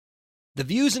The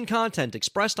views and content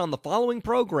expressed on the following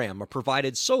program are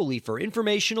provided solely for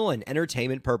informational and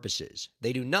entertainment purposes.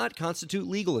 They do not constitute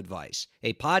legal advice.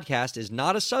 A podcast is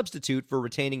not a substitute for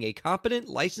retaining a competent,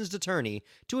 licensed attorney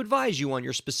to advise you on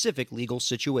your specific legal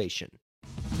situation.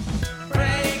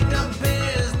 Break the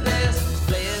business,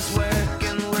 play is work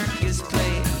and work is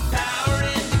play. Power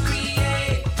into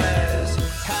creators,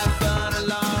 have fun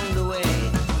along the way.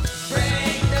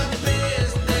 Break the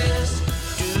business,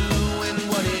 doing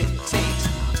what it takes.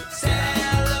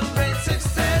 Celebrate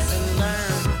success and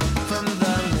learn from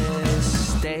the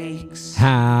mistakes.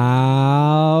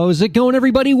 How's it going,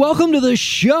 everybody? Welcome to the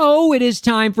show. It is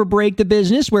time for Break the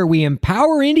Business, where we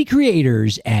empower indie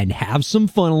creators and have some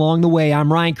fun along the way.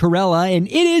 I'm Ryan Corella, and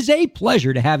it is a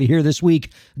pleasure to have you here this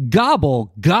week.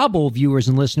 Gobble, gobble, viewers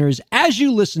and listeners. As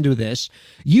you listen to this,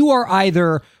 you are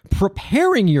either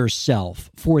preparing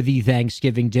yourself for the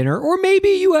Thanksgiving dinner, or maybe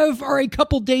you are a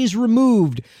couple days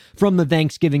removed from the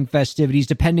Thanksgiving festivities,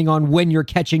 depending on when you're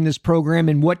catching this program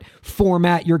and what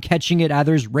format you're catching it,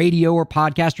 either as radio or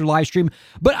podcast or live stream.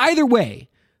 But either way,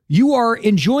 you are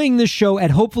enjoying this show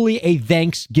at hopefully a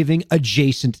Thanksgiving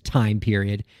adjacent time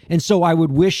period. And so I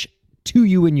would wish to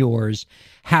you and yours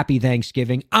happy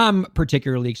Thanksgiving. I'm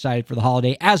particularly excited for the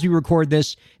holiday. As we record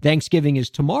this, Thanksgiving is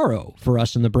tomorrow for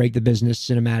us in the Break the Business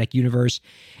cinematic universe.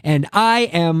 And I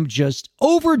am just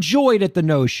overjoyed at the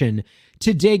notion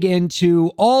to dig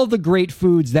into all the great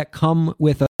foods that come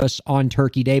with us on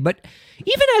Turkey Day. But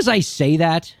even as I say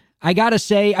that, I gotta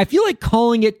say, I feel like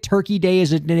calling it Turkey Day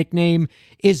as a nickname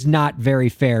is not very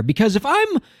fair, because if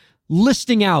I'm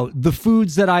listing out the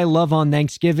foods that I love on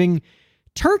Thanksgiving,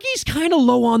 turkey's kind of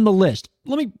low on the list.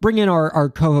 Let me bring in our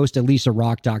co-host, Elisa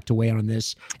Rockdock, to weigh in on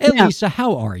this. Elisa,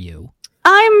 how are you?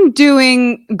 I'm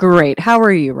doing great. How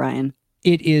are you, Ryan?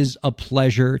 It is a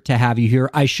pleasure to have you here.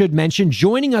 I should mention,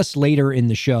 joining us later in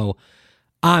the show,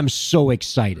 I'm so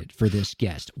excited for this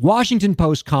guest. Washington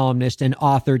Post columnist and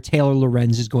author Taylor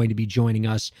Lorenz is going to be joining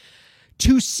us.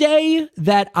 To say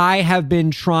that I have been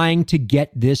trying to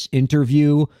get this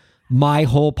interview my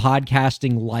whole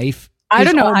podcasting life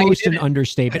is almost an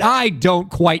understatement. I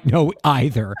don't quite know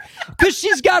either, because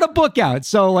she's got a book out.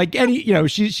 So like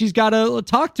she's got to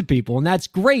talk to people, and that's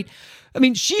great. I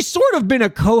mean, she's sort of been a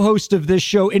co-host of this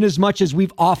show in as much as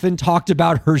we've often talked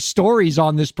about her stories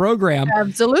on this program.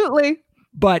 Absolutely.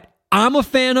 But I'm a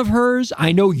fan of hers.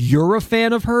 I know you're a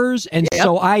fan of hers. And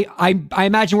so I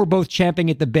imagine we're both champing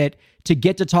at the bit to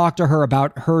get to talk to her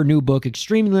about her new book,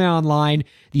 Extremely Online,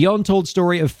 The Untold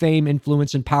Story of Fame,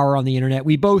 Influence, and Power on the Internet.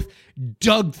 We both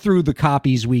dug through the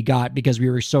copies we got because we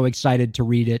were so excited to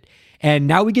read it. And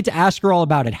now we get to ask her all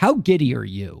about it. How giddy are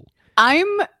you?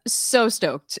 I'm so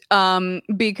stoked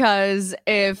because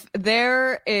if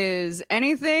there is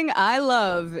anything I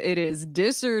love, it is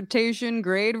dissertation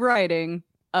grade writing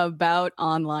about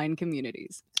online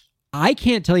communities. I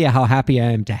can't tell you how happy I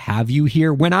am to have you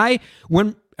here.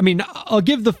 I'll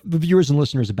give the viewers and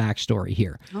listeners a backstory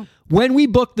here. Oh. When we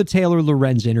booked the Taylor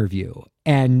Lorenz interview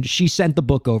and she sent the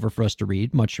book over for us to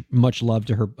read, much love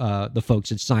to her, the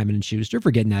folks at Simon & Schuster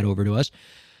for getting that over to us.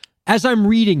 As I'm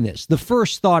reading this, the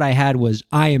first thought I had was,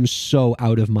 I am so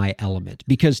out of my element,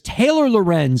 because Taylor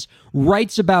Lorenz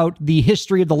writes about the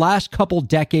history of the last couple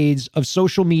decades of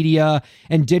social media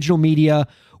and digital media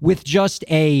with just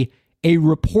a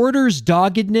reporter's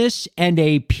doggedness and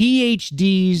a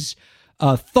PhD's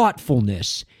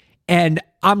thoughtfulness. And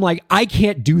I'm like, I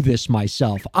can't do this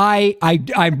myself.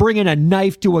 I'm bringing a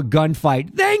knife to a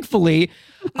gunfight. Thankfully,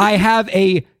 I have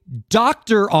a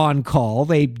doctor on call,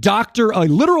 a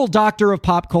literal doctor of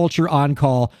pop culture on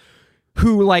call,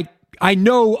 who, like, I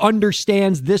know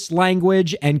understands this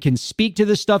language and can speak to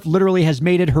this stuff, literally has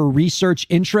made it her research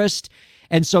interest.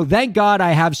 And so thank God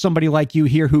I have somebody like you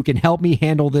here who can help me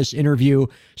handle this interview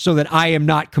so that I am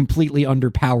not completely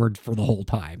underpowered for the whole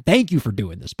time. Thank you for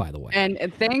doing this, by the way. And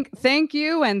thank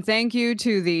you. And thank you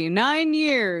to the 9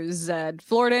 years at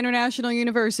Florida International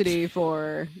University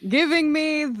for giving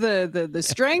me the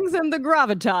strength and the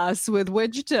gravitas with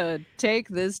which to take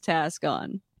this task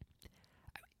on.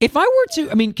 If I were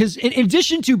to, because in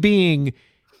addition to being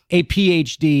a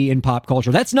PhD in pop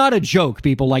culture, that's not a joke,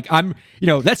 people. Like,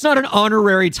 that's not an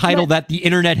honorary title that the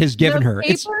internet has given her.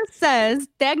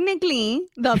 Technically,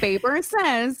 the paper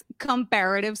says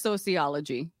comparative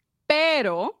sociology.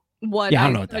 Pero what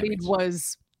I studied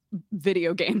was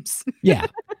video games. Yeah.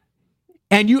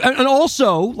 And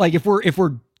also, like, if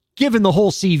we're given the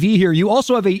whole CV here, you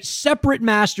also have a separate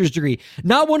master's degree.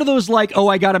 Not one of those like, oh,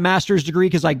 I got a master's degree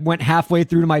because I went halfway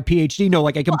through to my PhD. No,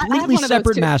 like a completely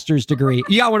separate master's degree.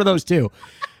 You got one of those too.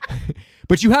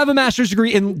 But you have a master's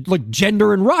degree in like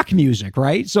gender and rock music,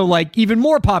 right? So like even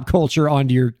more pop culture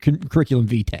onto your curriculum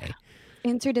vitae.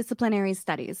 Interdisciplinary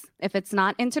studies. If it's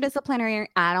not interdisciplinary,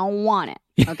 I don't want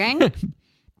it. Okay.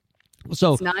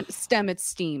 So it's not STEM, it's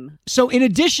STEAM. So in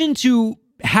addition to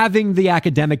having the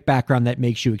academic background that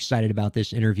makes you excited about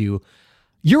this interview,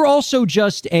 you're also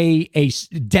just a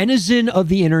denizen of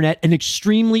the internet, an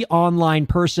extremely online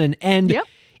person. And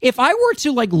if I were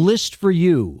to like list for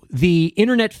you the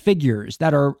internet figures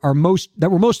that were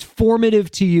most formative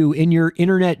to you in your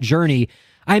internet journey,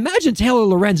 I imagine Taylor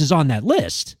Lorenz is on that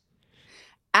list.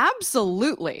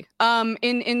 Absolutely.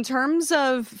 In terms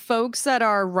of folks that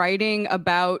are writing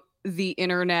about the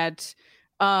internet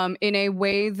in a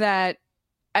way that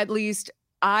at least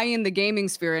I in the gaming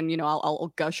sphere, and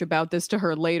I'll gush about this to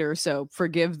her later, so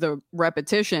forgive the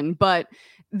repetition, but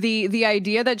the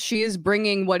idea that she is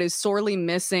bringing what is sorely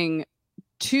missing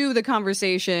to the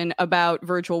conversation about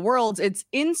virtual worlds, it's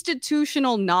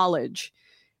institutional knowledge.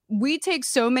 We take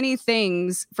so many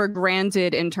things for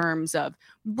granted in terms of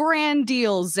brand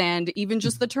deals and even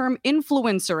just the term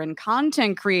influencer and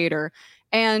content creator.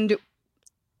 And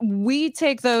we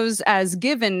take those as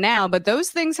given now, but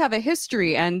those things have a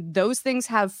history and those things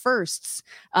have firsts.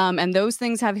 And those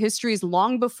things have histories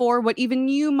long before what even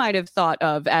you might have thought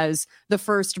of as the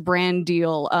first brand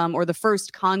deal or the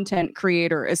first content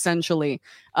creator, essentially.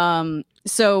 The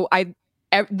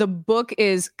book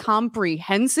is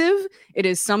comprehensive. It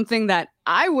is something that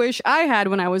I wish I had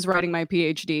when I was writing my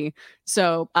PhD.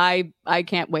 So I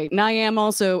can't wait. And I am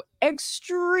also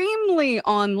extremely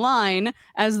online,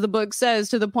 as the book says,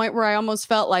 to the point where I almost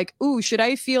felt like, ooh, should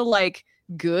I feel like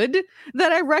good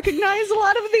that I recognize a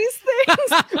lot of these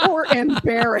things or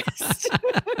embarrassed?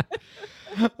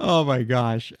 Oh my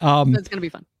gosh. That's going to be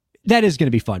fun. That is going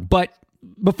to be fun. But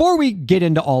before we get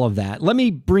into all of that, let me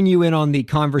bring you in on the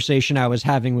conversation I was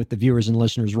having with the viewers and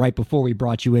listeners right before we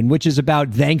brought you in, which is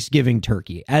about Thanksgiving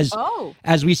turkey. As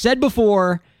we said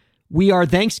before, we are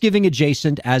Thanksgiving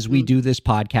adjacent as we do this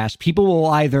podcast. People will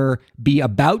either be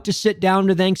about to sit down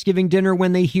to Thanksgiving dinner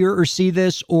when they hear or see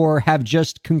this, or have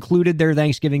just concluded their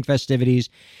Thanksgiving festivities.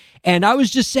 And I was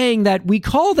just saying that we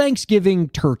call Thanksgiving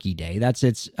Turkey Day. That's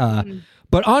its.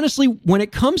 But honestly, when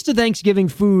it comes to Thanksgiving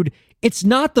food, it's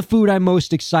not the food I'm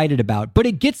most excited about, but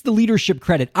it gets the leadership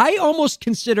credit. I almost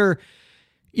consider,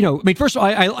 first of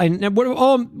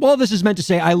all, all this is meant to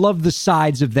say, I love the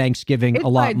sides of Thanksgiving a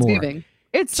lot more.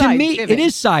 To me, it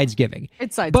is sides-giving.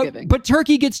 It's sides-giving. But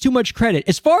turkey gets too much credit.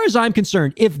 As far as I'm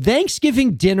concerned, if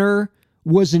Thanksgiving dinner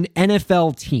was an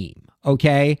NFL team,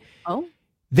 okay? Oh.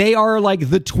 They are like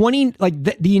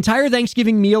the entire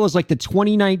Thanksgiving meal is like the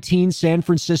 2019 San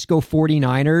Francisco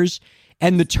 49ers,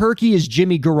 and the turkey is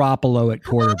Jimmy Garoppolo at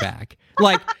quarterback.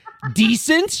 Like,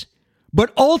 decent,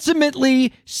 but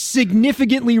ultimately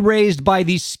significantly raised by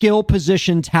the skill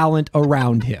position talent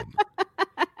around him.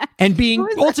 And being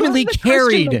ultimately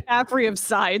carried. Christian McCaffrey of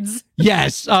sides.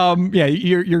 Yes.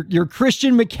 Your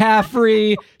Christian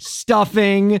McCaffrey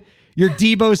stuffing, your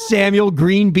Deebo Samuel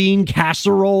green bean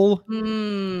casserole.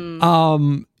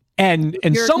 And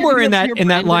somewhere in that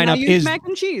lineup is mac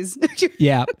and cheese.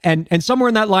 Yeah, and somewhere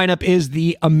in that lineup is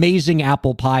the amazing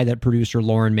apple pie that producer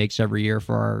Lauren makes every year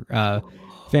for our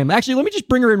family. Actually, let me just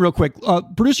bring her in real quick.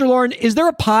 Producer Lauren, is there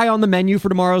a pie on the menu for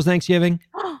tomorrow's Thanksgiving?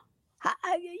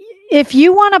 If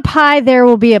you want a pie, there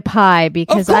will be a pie,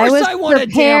 because I want prepared, a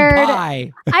damn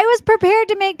pie. I was prepared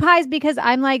to make pies because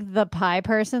I'm like the pie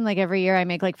person. Like every year I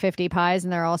make like 50 pies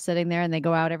and they're all sitting there and they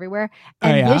go out everywhere.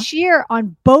 And this year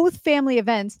on both family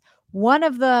events, one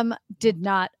of them did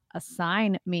not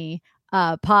assign me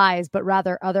pies, but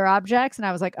rather other objects. And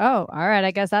I was like, oh, all right,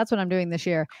 I guess that's what I'm doing this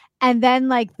year. And then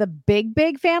like the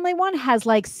big family one has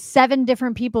like 7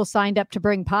 different people signed up to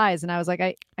bring pies. And I was like,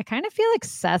 I kind of feel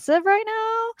excessive right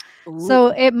now. Ooh. So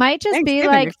it might just be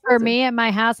like excessive for me at my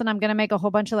house, and I'm going to make a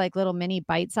whole bunch of like little mini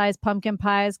bite-sized pumpkin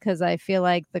pies, because I feel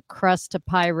like the crust to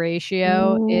pie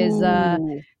ratio is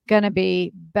going to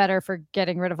be better for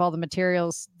getting rid of all the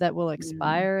materials that will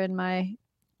expire in my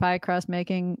pie crust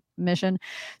making mission.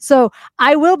 So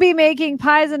I will be making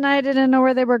pies, and I didn't know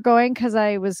where they were going because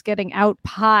I was getting out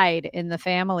pied in the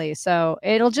family. So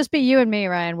it'll just be you and me,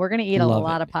 Ryan. We're going to eat a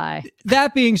lot of pie.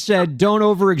 That being said, don't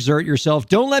overexert yourself.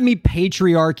 Don't let me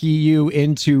patriarchy you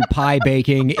into pie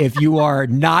baking if you are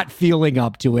not feeling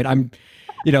up to it.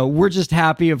 We're just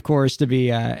happy, of course, to be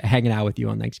hanging out with you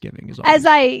on Thanksgiving. As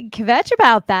I kvetch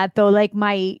about that, though, like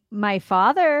my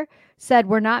father said,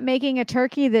 we're not making a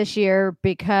turkey this year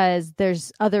because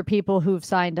there's other people who've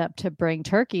signed up to bring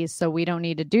turkeys, so we don't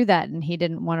need to do that. And he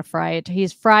didn't want to fry it.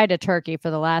 He's fried a turkey for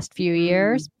the last few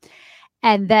years.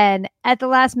 And then at the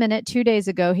last minute, 2 days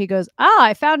ago, he goes,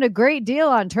 I found a great deal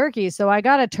on turkey. So I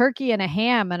got a turkey and a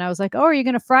ham. And I was like, oh, are you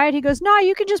going to fry it? He goes, no,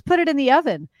 you can just put it in the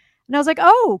oven. And I was like,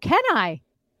 oh, can I?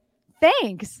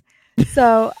 Thanks.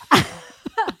 So I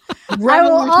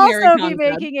will also be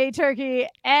making a turkey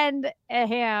and a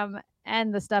ham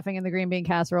and the stuffing and the green bean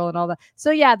casserole and all that.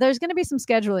 So yeah, there's going to be some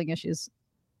scheduling issues.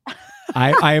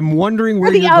 I am wondering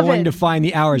where you're going to find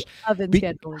the hours.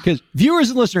 Because viewers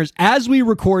and listeners, as we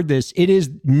record this, it is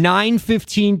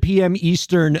 9:15 p.m.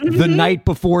 Eastern, the night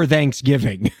before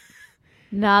Thanksgiving.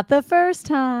 Not the first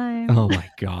time. Oh my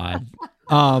God.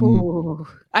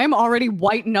 I'm already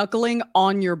white knuckling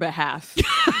on your behalf.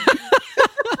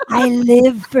 I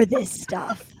live for this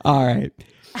stuff. All right.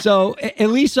 So,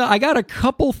 Elisa, I got a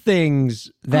couple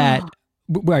things that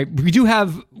right, we do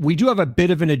have a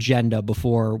bit of an agenda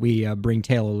before we bring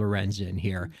Taylor Lorenz in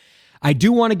here. I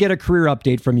do want to get a career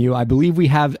update from you. I believe we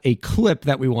have a clip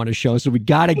that we want to show, so we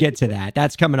got to get to that.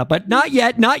 That's coming up, but not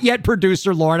yet,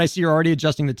 producer Lauren. I see you're already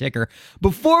adjusting the ticker.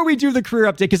 Before we do the career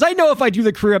update, because I know if I do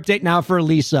the career update now for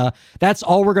Elisa, that's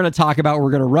all we're going to talk about.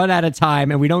 We're going to run out of time,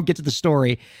 and we don't get to the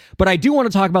story. But I do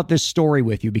want to talk about this story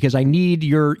with you because I need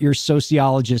your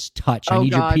sociologist touch. I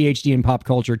need your PhD in pop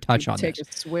culture touch on this. Take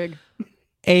a swig.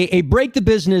 A Break the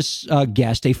Business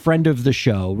guest, a friend of the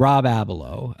show, Rob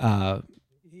Abelow,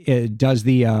 does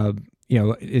the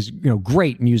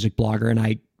great music blogger, and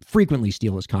I frequently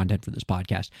steal his content for this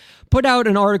podcast, put out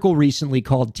an article recently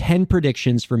called 10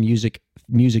 Predictions for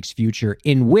Music's Future,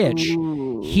 in which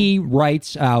he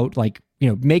writes out,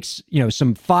 makes,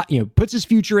 puts his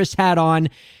futurist hat on,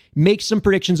 makes some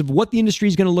predictions of what the industry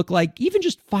is going to look like even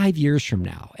just 5 years from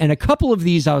now. And a couple of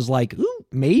these I was like, ooh,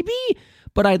 maybe,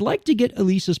 but I'd like to get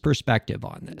Elisa's perspective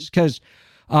on this because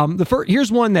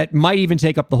here's one that might even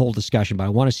take up the whole discussion, but I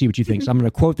want to see what you think. So I'm going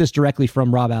to quote this directly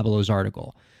from Rob Abelow's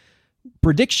article.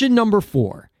 Prediction number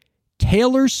 4,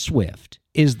 Taylor Swift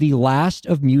is the last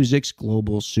of music's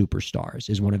global superstars,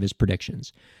 is one of his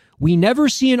predictions. We never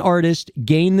see an artist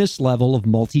gain this level of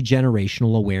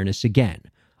multi-generational awareness again.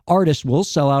 Artists will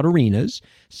sell out arenas,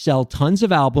 sell tons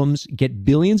of albums, get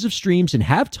billions of streams, and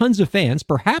have tons of fans,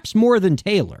 perhaps more than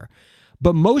Taylor.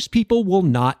 But most people will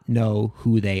not know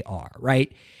who they are,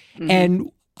 right? Mm-hmm.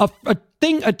 And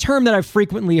a term that I've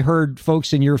frequently heard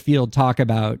folks in your field talk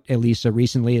about, Elisa,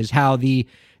 recently is how the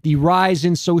rise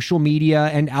in social media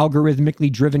and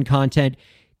algorithmically driven content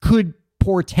could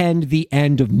portend the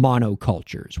end of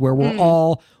monocultures, where we're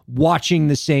all watching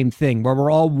the same thing, where we're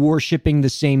all worshiping the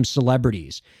same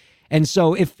celebrities. And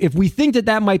so if we think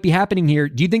that might be happening here,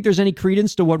 do you think there's any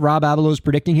credence to what Rob Abelow is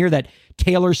predicting here, that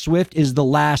Taylor Swift is the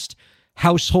last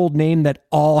household name that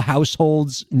all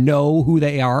households know who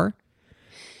they are?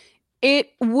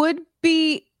 It would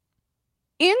be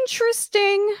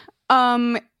interesting.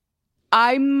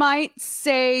 I might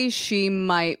say she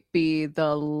might be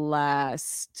the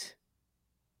last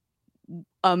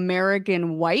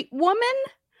American white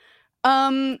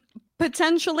woman,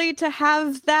 potentially to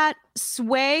have that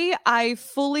sway. I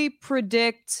fully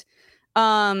predict.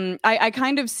 I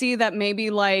kind of see that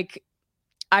maybe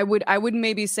I would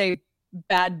maybe say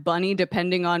Bad Bunny,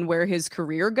 depending on where his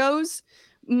career goes,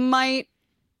 might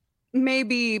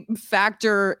maybe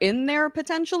factor in there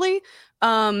potentially.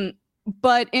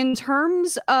 But in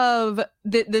terms of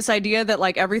this idea that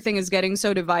everything is getting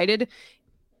so divided,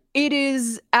 it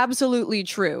is absolutely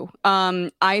true.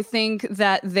 I think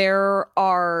that there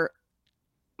are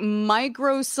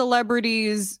micro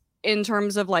celebrities in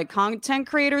terms of content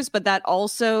creators, but that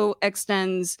also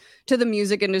extends to the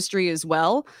music industry as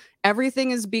well. Everything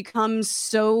has become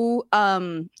so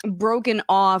broken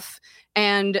off,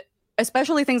 and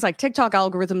especially things like TikTok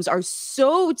algorithms are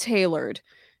so tailored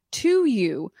to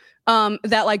you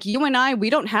that you and I,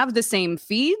 we don't have the same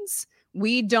feeds.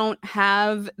 We don't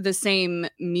have the same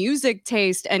music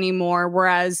taste anymore.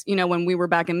 Whereas, when we were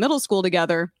back in middle school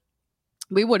together,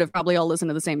 we would have probably all listened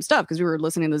to the same stuff because we were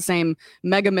listening to the same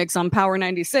mega mix on Power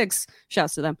 96.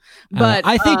 Shouts to them. But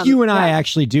I think you and I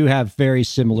actually do have very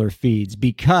similar feeds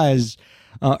because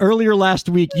earlier last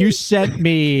week you sent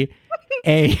me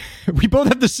we both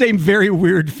have the same very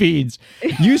weird feeds.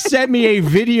 You sent me a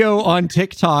video on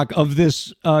TikTok of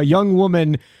this young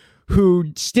woman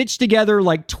who stitched together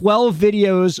 12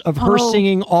 videos of her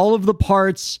singing all of the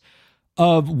parts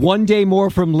of One Day More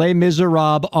from Les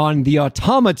Miserables on the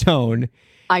automaton.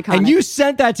 Iconic. And you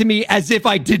sent that to me as if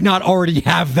I did not already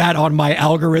have that on my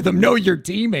algorithm. No, your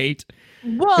teammate.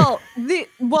 Well,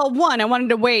 one, I wanted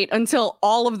to wait until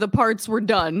all of the parts were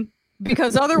done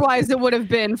because otherwise it would have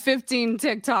been 15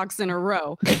 TikToks in a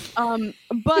row.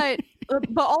 But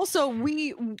also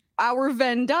our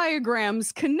Venn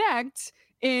diagrams connect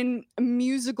in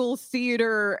musical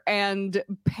theater and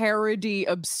parody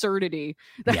absurdity.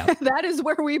 Yep. That is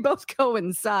where we both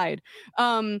coincide.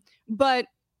 But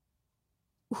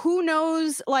who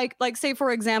knows, like say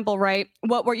for example, right,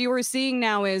 what you were seeing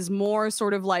now is more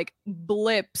sort of like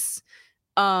blips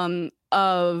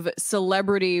of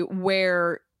celebrity,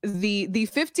 where the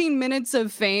 15 minutes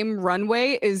of fame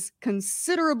runway is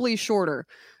considerably shorter.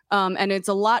 And it's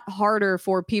a lot harder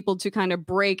for people to kind of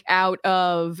break out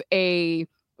of a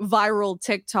viral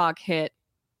TikTok hit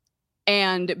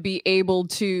and be able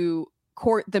to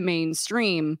court the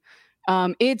mainstream.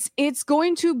 It's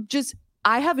going to just,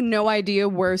 I have no idea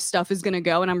where stuff is going to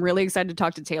go. And I'm really excited to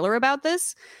talk to Taylor about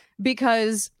this,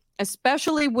 because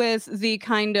especially with the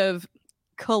kind of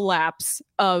collapse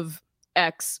of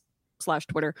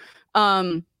X/Twitter,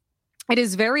 it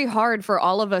is very hard for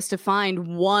all of us to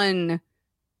find one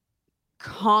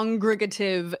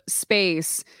congregative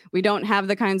space. We don't have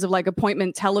the kinds of like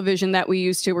appointment television that we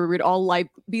used to, where we'd all like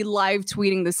be live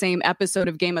tweeting the same episode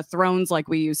of Game of Thrones like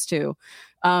we used to.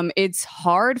 It's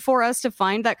hard for us to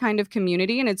find that kind of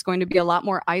community, and it's going to be a lot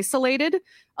more isolated,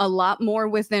 a lot more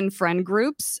within friend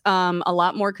groups, a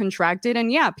lot more contracted.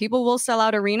 And yeah, people will sell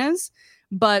out arenas,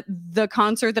 but the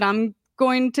concert that I'm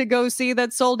going to go see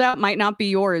that's sold out might not be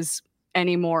yours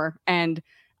anymore. And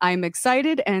I'm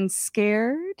excited and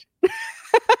scared.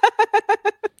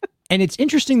 And it's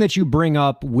interesting that you bring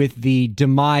up with the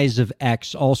demise of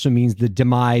X also means the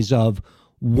demise of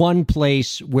one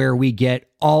place where we get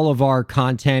all of our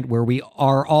content, where we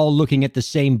are all looking at the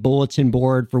same bulletin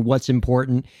board for what's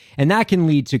important. And that can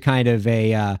lead to kind of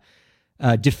a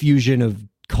diffusion of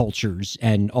cultures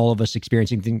and all of us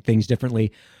experiencing things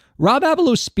differently. Rob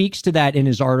Abelo speaks to that in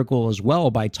his article as well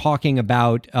by talking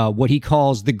about what he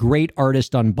calls the great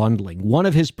artist unbundling. One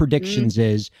of his predictions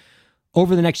is,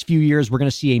 over the next few years, we're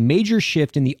going to see a major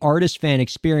shift in the artist-fan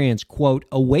experience, quote,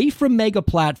 away from mega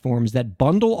platforms that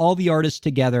bundle all the artists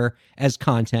together as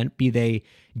content, be they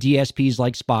DSPs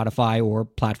like Spotify or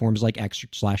platforms like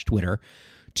X/Twitter,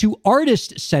 to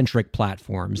artist-centric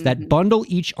platforms that bundle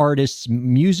each artist's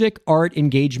music, art,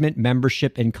 engagement,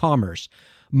 membership, and commerce.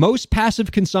 Most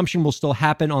passive consumption will still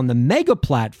happen on the mega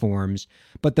platforms,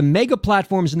 but the mega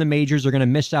platforms and the majors are going to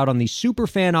miss out on the super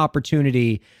fan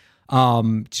opportunity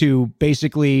to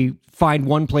basically find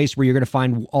one place where you're going to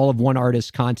find all of one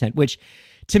artist's content, which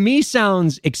to me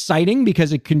sounds exciting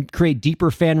because it can create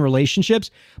deeper fan relationships,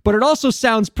 but it also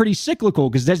sounds pretty cyclical,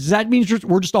 because does that mean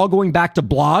we're just all going back to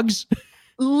blogs?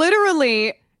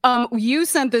 Literally, you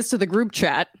sent this to the group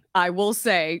chat. I will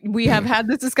say we have had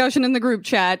this discussion in the group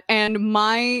chat, and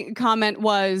my comment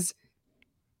was,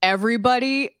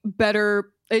 everybody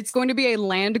better, it's going to be a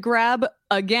land grab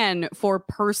again for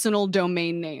personal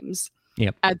domain names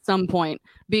at some point,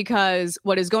 because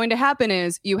what is going to happen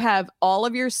is you have all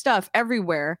of your stuff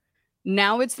everywhere.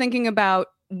 Now it's thinking about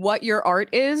what your art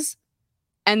is,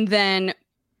 and then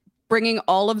bringing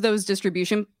all of those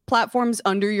distribution platforms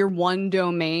under your one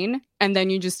domain. And then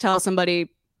you just tell somebody,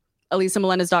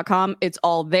 elisamelendez.com, it's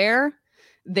all there.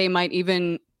 They might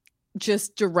even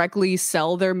just directly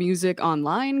sell their music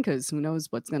online, because who knows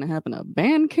what's going to happen to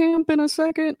Bandcamp in a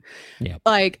second.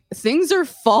 Like, things are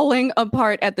falling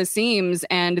apart at the seams,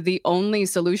 and the only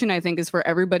solution, I think, is for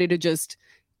everybody to just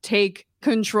take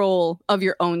control of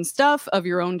your own stuff, of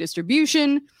your own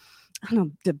distribution. I don't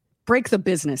know, to break the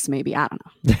business, maybe. I don't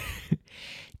know.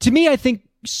 To me, I think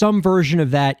some version of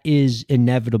that is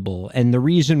inevitable. And the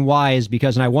reason why is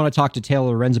because, and I want to talk to Taylor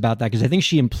Lorenz about that, because I think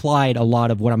she implied a lot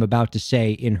of what I'm about to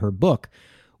say in her book,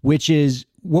 which is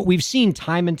what we've seen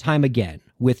time and time again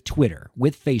with Twitter,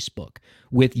 with Facebook,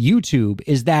 with YouTube,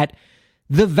 is that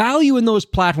the value in those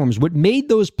platforms, what made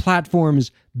those platforms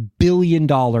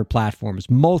billion-dollar platforms,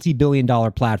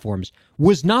 multi-billion-dollar platforms,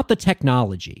 was not the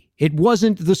technology. It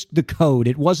wasn't the code.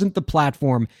 It wasn't the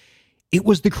platform. It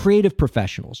was the creative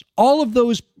professionals. All of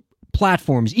those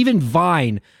platforms, even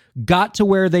Vine, got to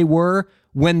where they were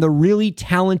when the really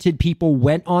talented people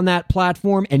went on that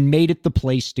platform and made it the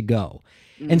place to go.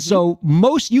 And so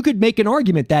you could make an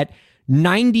argument that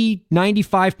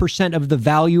 95% of the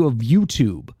value of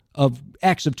YouTube, of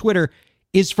X, of Twitter,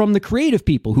 is from the creative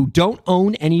people who don't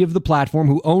own any of the platform,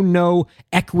 who own no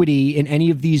equity in any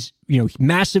of these,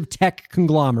 massive tech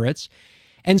conglomerates.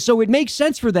 And so it makes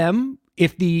sense for them,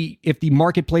 if the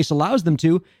marketplace allows them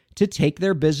to take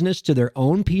their business to their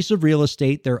own piece of real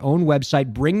estate, their own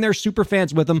website, bring their super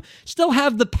fans with them, still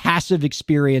have the passive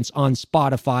experience on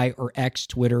Spotify or X,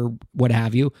 Twitter, what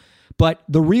have you. But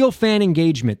the real fan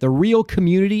engagement, the real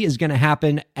community is going to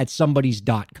happen at somebody's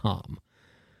 .com.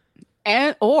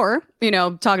 Or,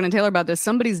 talking to Taylor about this,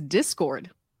 somebody's Discord.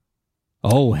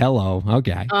 Oh, hello.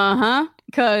 Okay.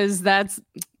 because that's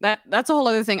a whole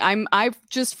other thing. I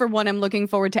just for one, I'm looking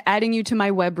forward to adding you to my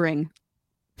web ring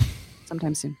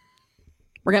sometime soon.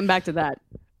 We're getting back to that.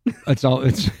 It's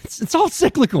all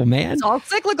cyclical, man. It's all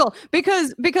cyclical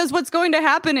because what's going to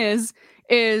happen is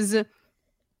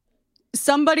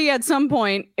somebody at some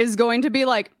point is going to be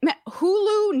like,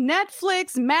 Hulu,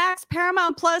 Netflix, Max,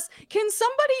 Paramount Plus, can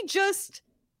somebody just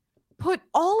put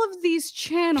all of these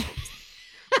channels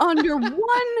under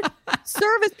one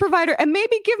service provider and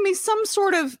maybe give me some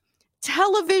sort of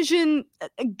television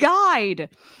guide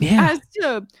as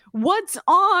to what's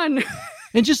on?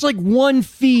 And just like one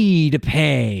fee to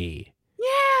pay.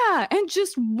 Yeah, and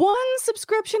just one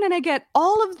subscription and I get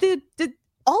all of the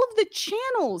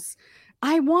channels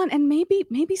I want, and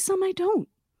maybe some I don't.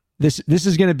 This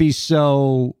is going to be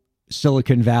so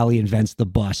Silicon Valley invents the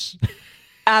bus.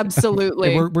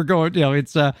 Absolutely. we're going,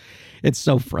 it's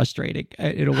so frustrating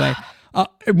in a way.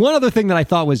 One other thing that I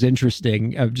thought was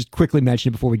interesting, just quickly mention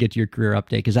it before we get to your career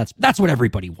update, because that's what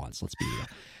everybody wants. Let's be real.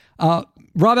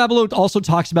 Rob Abelo also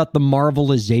talks about the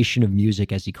marvelization of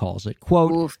music, as he calls it.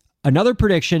 Quote, Oof. Another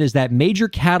prediction is that major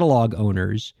catalog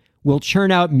owners will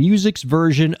churn out music's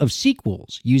version of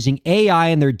sequels using AI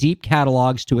in their deep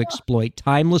catalogs to exploit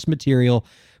timeless material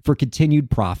for continued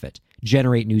profit,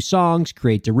 generate new songs,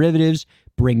 create derivatives,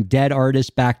 bring dead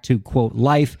artists back to, quote,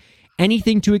 life,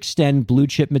 anything to extend blue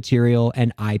chip material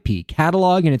and IP.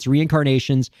 Catalog and its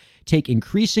reincarnations take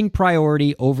increasing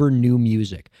priority over new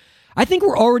music. I think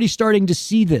we're already starting to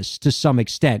see this to some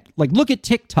extent. Like, look at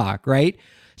TikTok, right?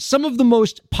 Some of the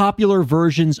most popular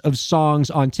versions of songs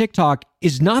on TikTok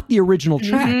is not the original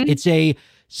track. Mm-hmm. It's a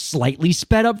slightly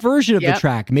sped up version of the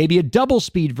track, maybe a double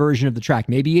speed version of the track,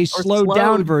 maybe a slowed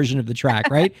down version of the track,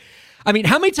 right? I mean,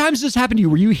 how many times does this happen to you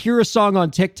where you hear a song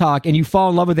on TikTok and you fall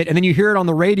in love with it and then you hear it on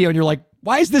the radio and you're like,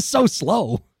 why is this so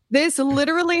slow? This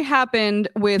literally happened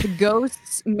with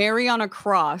Ghost's Mary on a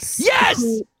Cross. Yes!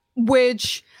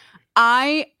 Which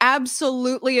I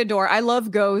absolutely adore. I love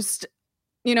Ghost.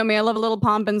 You know me, I love a little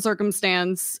pomp and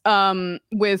circumstance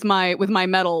with my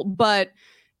metal. But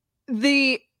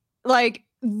the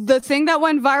thing that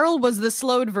went viral was the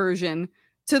slowed version,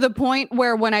 to the point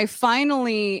where when I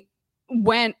finally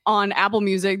went on Apple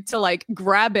Music to like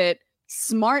grab it,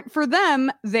 smart for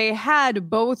them, they had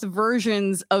both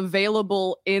versions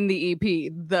available in the EP,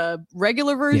 the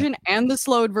regular version and the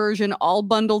slowed version all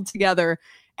bundled together.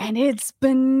 And it's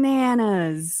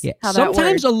bananas. Yeah.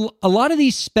 Sometimes a lot of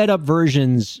these sped up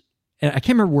versions, and I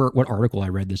can't remember what article I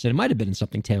read this in. It might have been in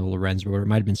something Taylor Lorenz, or it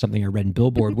might have been something I read in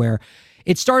Billboard, where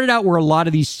it started out where a lot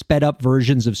of these sped up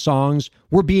versions of songs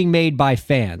were being made by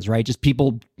fans, right? Just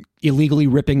people illegally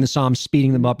ripping the songs,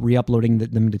 speeding them up, re-uploading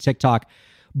them to TikTok.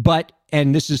 But,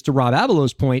 and this is to Rob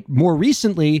Abelo's point, more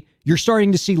recently, you're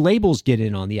starting to see labels get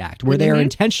in on the act where they are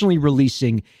intentionally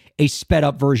releasing a sped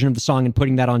up version of the song and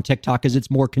putting that on TikTok because it's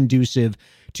more conducive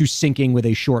to syncing with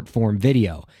a short form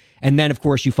video. And then, of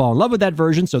course, you fall in love with that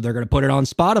version, so they're going to put it on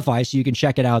Spotify so you can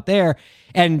check it out there.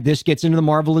 And this gets into the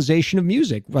marvelization of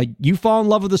music. Like, you fall in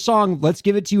love with a song, let's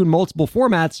give it to you in multiple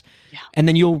formats, and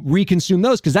then you'll reconsume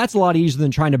those, because that's a lot easier than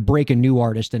trying to break a new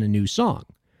artist and a new song.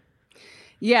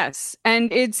 Yes,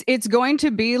 and it's going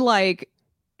to be like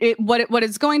what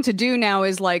it's going to do now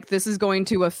is like, this is going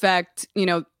to affect,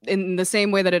 in the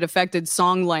same way that it affected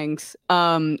song length.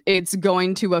 It's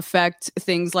going to affect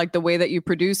things like the way that you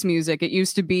produce music. It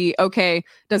used to be, okay,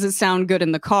 does it sound good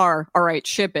in the car? All right,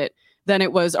 ship it. Then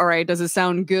it was, all right, does it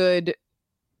sound good,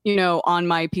 on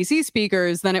my PC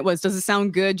speakers? Then it was, does it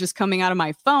sound good just coming out of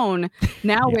my phone?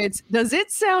 Now it's, does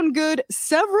it sound good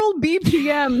several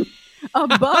BPM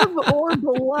above or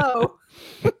below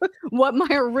what my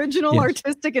original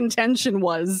artistic intention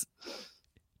was?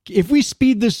 If we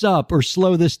speed this up or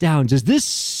slow this down, does this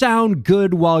sound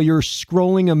good while you're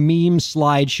scrolling a meme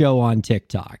slideshow on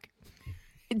TikTok?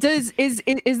 Is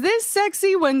this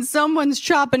sexy when someone's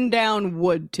chopping down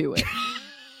wood to it?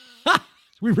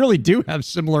 We really do have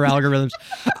similar algorithms.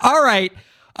 All right.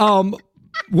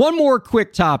 One more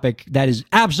quick topic that is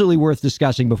absolutely worth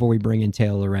discussing before we bring in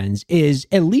Taylor Lorenz is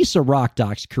Elisa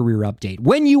Rockdock's career update.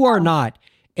 When you are not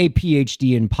a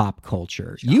PhD in pop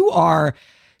culture, you are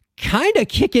kind of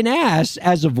kicking ass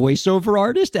as a voiceover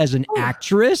artist, as an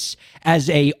actress, as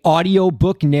a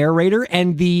audiobook narrator,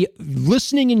 and the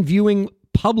listening and viewing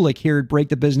public here at Break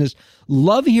the Business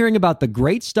love hearing about the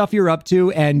great stuff you're up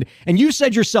to. And you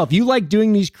said yourself, you like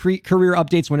doing these career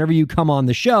updates whenever you come on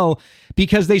the show,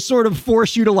 because they sort of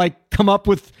force you to like come up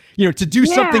with, to do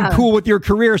something cool with your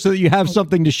career so that you have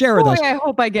something to share with us. I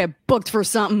hope I get booked for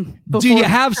something. Do you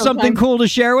have something cool to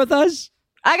share with us?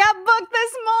 I got booked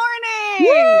this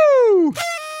morning. Woo!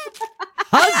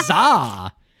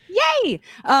 Huzzah! Yay! Yay!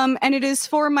 And it is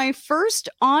for my first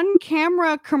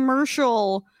on-camera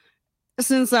commercial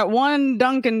since that one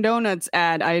Dunkin' Donuts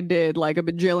ad I did like a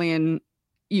bajillion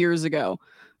years ago.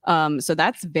 So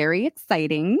that's very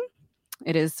exciting.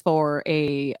 It is for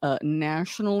a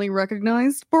nationally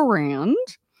recognized brand,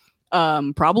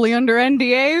 probably under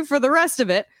NDA for the rest of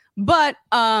it. But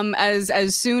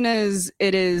as soon as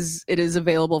it is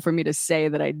available for me to say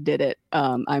that I did it,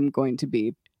 I'm going to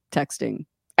be texting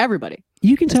everybody.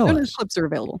 You can tell as soon us. as clips are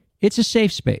available. It's a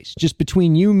safe space, just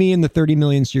between you, me, and the 30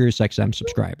 million SiriusXM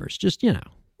subscribers. Just, you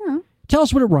know, tell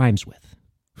us what it rhymes with.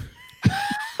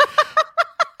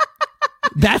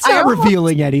 That's not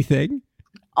revealing anything.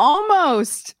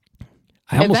 Almost.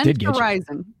 I almost Event did get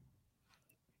Horizon. You.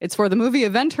 It's for the movie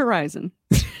Event Horizon.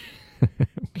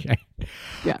 Okay.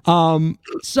 Yeah.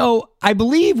 So I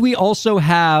believe we also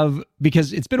have,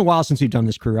 because it's been a while since we've done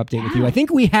this career update with you, I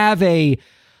think we have a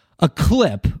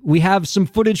clip. We have some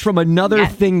footage from another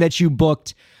thing that you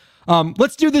booked.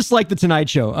 Let's do this like the Tonight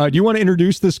Show. Do you want to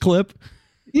introduce this clip?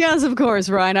 Yes, of course,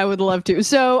 Ryan. I would love to.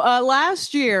 So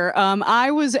last year,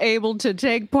 I was able to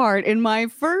take part in my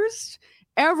first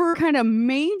ever kind of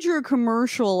major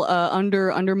commercial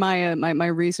under my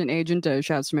recent agent.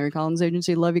 Shouts to Mary Collins'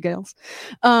 agency. Love you, gals.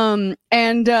 And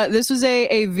this was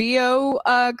a VO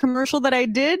commercial that I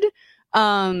did.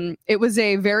 It was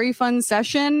a very fun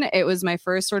session. It was my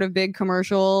first sort of big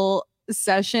commercial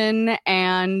session,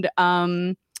 and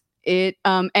and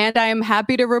I am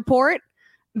happy to report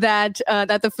that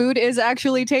that the food is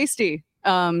actually tasty.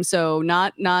 So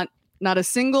not a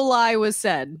single lie was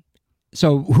said.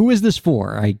 So who is this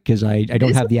for? Because I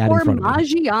don't have the ad in front of me.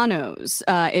 Maggiano's.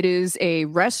 It is a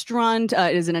restaurant.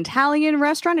 It is an Italian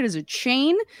restaurant. It is a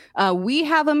chain. We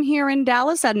have them here in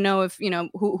Dallas. I don't know if,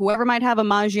 whoever might have a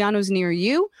Maggiano's near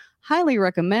you. Highly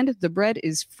recommend. The bread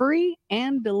is free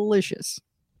and delicious.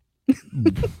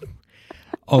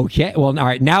 Okay. Well, all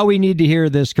right. Now we need to hear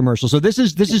this commercial. So this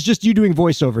is just you doing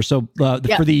voiceover. So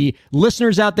for the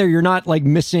listeners out there, you're not like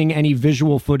missing any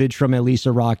visual footage from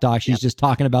Elisa Rock Doc. She's just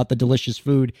talking about the delicious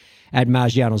food at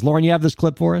Maggiano's. Lauren, you have this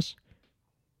clip for us?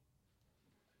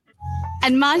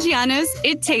 At Maggiano's,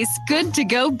 it tastes good to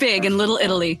go big in Little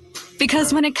Italy.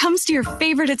 Because when it comes to your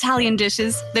favorite Italian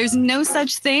dishes, there's no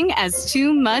such thing as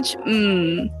too much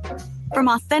mmm. From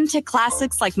authentic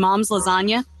classics like Mom's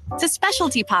lasagna to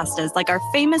specialty pastas like our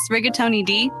famous rigatoni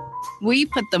D, we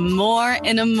put the more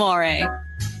in amore.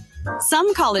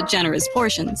 Some call it generous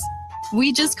portions.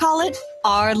 We just call it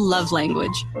our love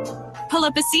language. Pull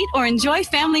up a seat or enjoy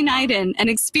family night in and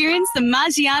experience the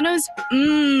Maggiano's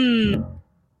mmm.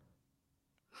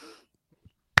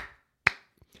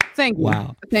 Thank you.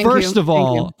 Wow. Thank First you. of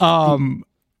all,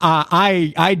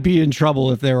 I'd be in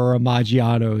trouble if there were a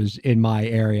Maggiano's in my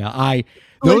area.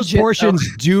 Those Legit,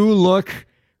 portions do look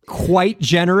quite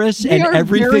generous, They and are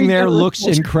everything very there generous looks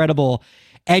portions. incredible.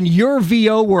 And your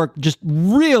VO work just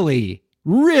really,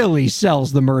 really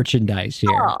sells the merchandise here.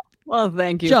 Oh, well,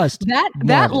 thank you. Just that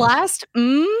marvelous. last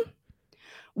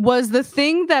was the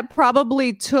thing that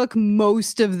probably took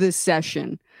most of the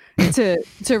session to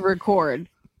record,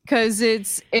 because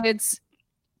it's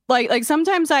like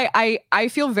sometimes I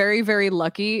feel very, very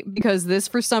lucky, because this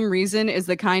for some reason is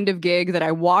the kind of gig that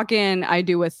I walk in, I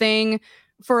do a thing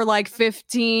for like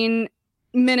 15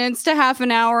 minutes to half an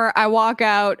hour, I walk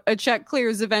out, a check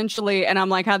clears eventually, and I'm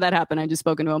like, how'd that happen? I just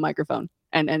spoke into a microphone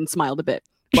and smiled a bit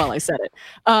while I said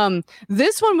it.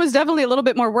 This one was definitely a little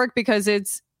bit more work, because it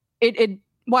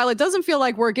while it doesn't feel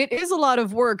like work, it is a lot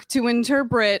of work to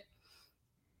interpret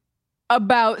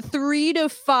about 3 to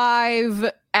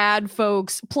 5 ad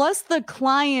folks plus the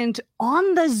client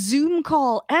on the Zoom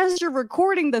call as you're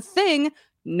recording the thing.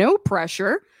 No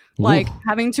pressure. Like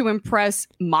having to impress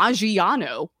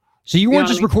Maggiano. So you weren't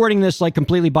just recording this like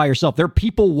completely by yourself. There are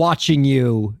people watching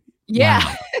you. Yeah.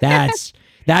 Wow.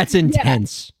 That's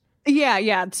intense.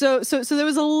 Yeah. So there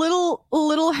was a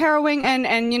little harrowing,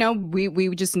 and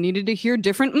we just needed to hear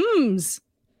different mms.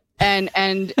 And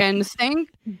thank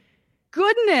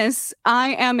goodness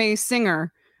I am a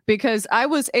singer, because I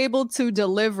was able to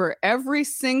deliver every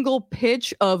single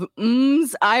pitch of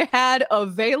mms I had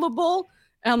available.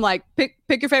 And I'm like, pick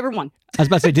your favorite one. I was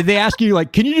about to say, did they ask you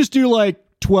like, can you just do like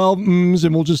 12 mms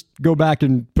and we'll just go back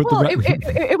and put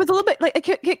it was a little bit like,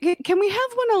 can we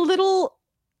have one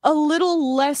a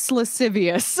little less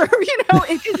lascivious, or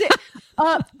is it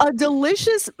a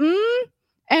delicious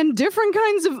and different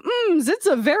kinds of It's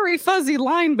a very fuzzy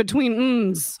line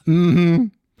between Mm-hmm.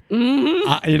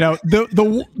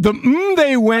 The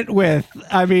they went with,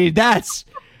 I mean, that's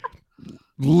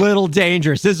little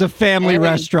dangerous. This is a family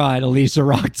restaurant, Elisa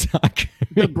Rock Doc.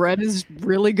 The bread is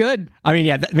really good. I mean,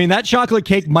 yeah, that chocolate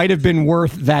cake might have been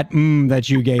worth that that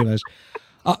you gave us.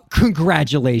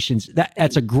 Congratulations.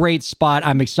 That's a great spot.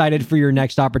 I'm excited for your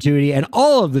next opportunity, and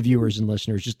all of the viewers and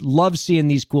listeners just love seeing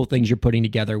these cool things you're putting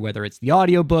together, whether it's the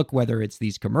audiobook, whether it's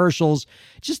these commercials.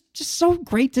 Just so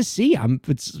great to see.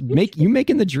 You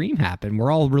making the dream happen.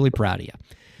 We're all really proud of you.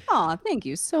 Oh, thank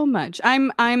you so much.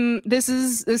 This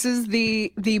is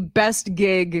the best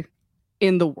gig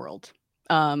in the world.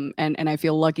 And I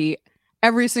feel lucky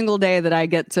every single day that I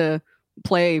get to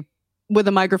play with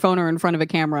a microphone or in front of a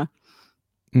camera.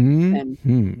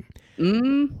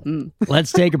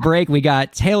 Let's take a break. We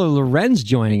got Taylor Lorenz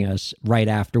joining us right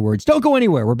afterwards. Don't go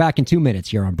anywhere. We're back in 2 minutes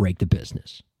here on Break the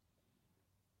Business.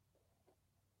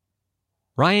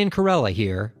 Ryan Corella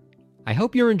here. I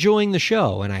hope you're enjoying the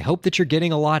show, and I hope that you're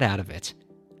getting a lot out of it.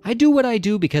 I do what I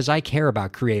do because I care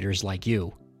about creators like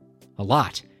you. A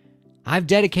lot. I've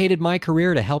dedicated my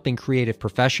career to helping creative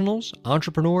professionals,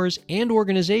 entrepreneurs, and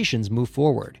organizations move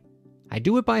forward. I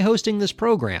do it by hosting this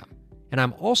program, and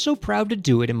I'm also proud to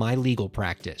do it in my legal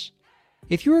practice.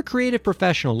 If you're a creative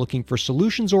professional looking for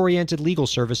solutions-oriented legal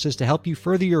services to help you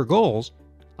further your goals,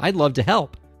 I'd love to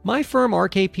help. My firm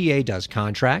RKPA does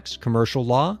contracts, commercial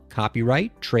law,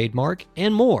 copyright, trademark,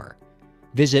 and more.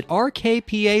 Visit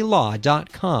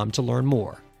rkpalaw.com to learn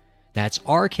more. That's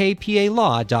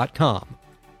rkpalaw.com.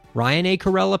 Ryan A.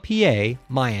 Corella, PA,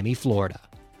 Miami, Florida.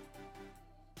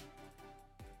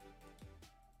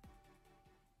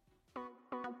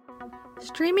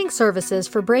 Streaming services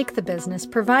for Break the Business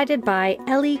provided by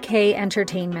LEK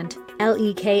Entertainment.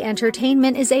 LEK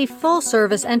Entertainment is a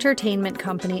full-service entertainment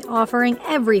company offering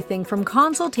everything from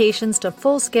consultations to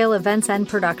full-scale events and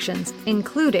productions,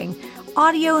 including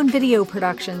audio and video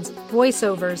productions,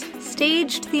 voiceovers,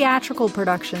 staged theatrical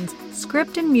productions,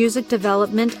 script and music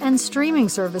development, and streaming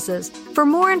services. For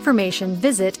more information,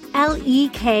 visit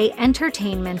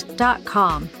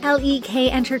lekentertainment.com. LEK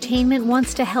Entertainment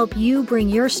wants to help you bring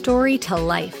your story to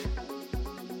life.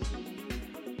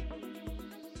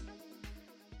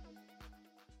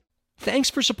 Thanks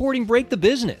for supporting Break the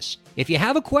Business. If you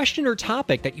have a question or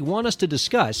topic that you want us to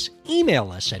discuss,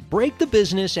 email us at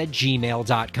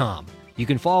breakthebusiness@gmail.com. You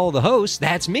can follow the host,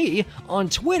 that's me, on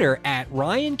Twitter at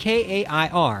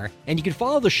RyanKAIR, and you can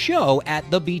follow the show at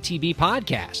the BTB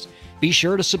Podcast. Be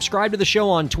sure to subscribe to the show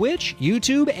on Twitch,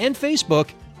 YouTube, and Facebook,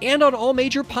 and on all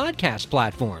major podcast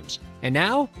platforms. And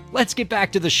now, let's get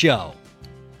back to the show.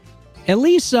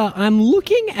 Elisa, I'm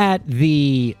looking at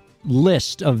the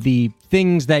list of the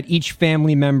things that each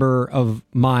family member of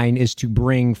mine is to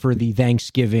bring for the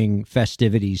Thanksgiving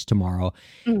festivities tomorrow.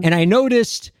 And I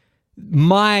noticed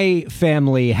my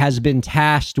family has been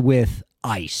tasked with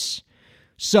ice.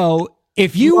 So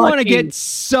if you want to get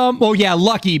some,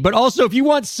 lucky, but also if you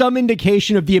want some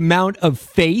indication of the amount of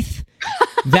faith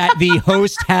that the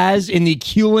host has in the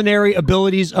culinary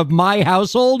abilities of my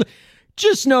household,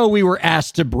 just know we were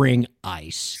asked to bring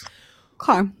ice.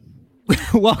 Okay.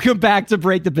 Welcome back to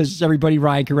Break the Business, everybody.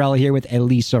 Ryan Corella here with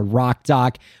Elisa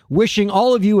Rockdock, wishing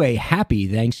all of you a happy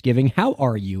Thanksgiving. How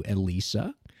are you,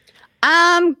 Elisa?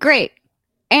 Great.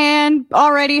 And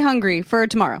already hungry for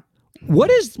tomorrow.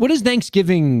 What is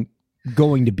Thanksgiving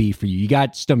going to be for you? You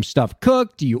got some stuff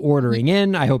cooked? Are you ordering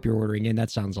in? I hope you're ordering in.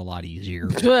 That sounds a lot easier.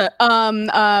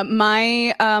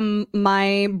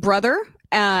 My brother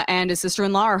and his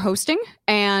sister-in-law are hosting,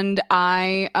 and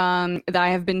I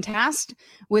have been tasked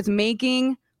with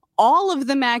making all of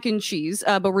the mac and cheese,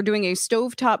 but we're doing a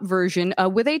stovetop version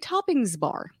with a toppings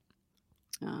bar.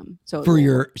 So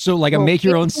like a make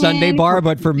your own Sunday bar,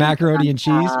 but for macaroni and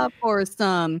cheese, or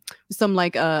some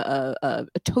like a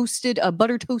toasted,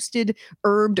 butter toasted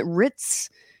herbed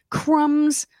Ritz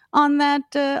crumbs on that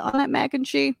mac and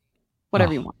cheese,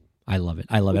 whatever you want. I love it.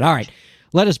 All right,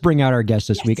 let us bring out our guest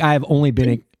this week. I have only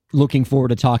been looking forward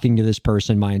to talking to this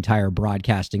person my entire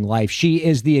broadcasting life. She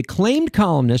is the acclaimed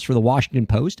columnist for the Washington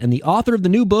Post and the author of the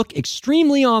new book,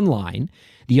 Extremely Online: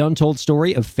 The Untold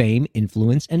Story of Fame,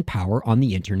 Influence, and Power on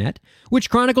the Internet, which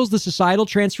chronicles the societal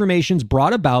transformations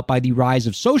brought about by the rise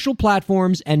of social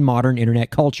platforms and modern internet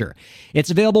culture. It's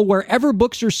available wherever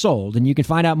books are sold, and you can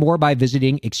find out more by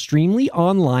visiting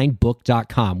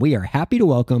extremelyonlinebook.com. We are happy to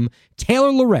welcome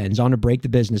Taylor Lorenz on to Break the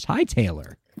Business. Hi,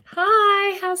 Taylor.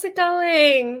 Hi, how's it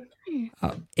going?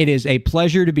 It is a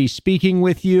pleasure to be speaking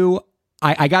with you.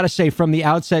 I got to say from the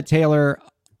outset, Taylor,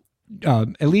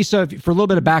 Elisa, for a little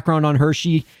bit of background on her,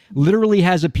 she literally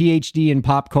has a PhD in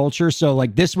pop culture. So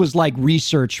like this was like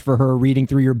research for her reading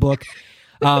through your book.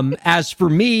 As for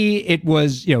me, it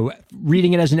was,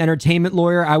 reading it as an entertainment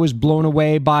lawyer, I was blown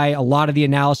away by a lot of the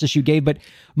analysis you gave. But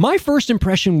my first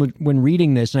impression when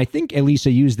reading this, and I think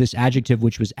Elisa used this adjective,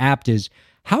 which was apt, is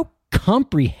how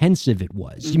comprehensive it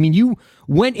was. I mean, you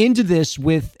went into this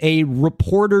with a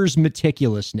reporter's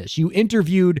meticulousness. You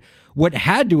interviewed what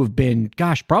had to have been,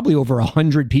 gosh, probably over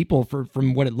 100 people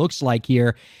from what it looks like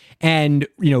here. And,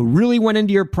 really went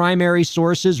into your primary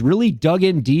sources, really dug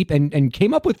in deep and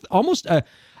came up with almost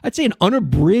I'd say an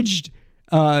unabridged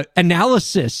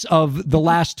analysis of the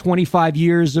last 25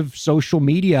 years of social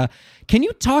media. Can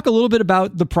you talk a little bit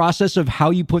about the process of how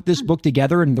you put this book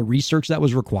together and the research that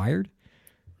was required?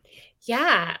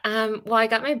 Yeah. Well, I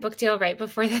got my book deal right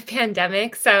before the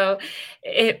pandemic, so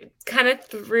it kind of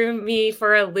threw me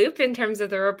for a loop in terms of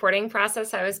the reporting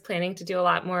process. I was planning to do a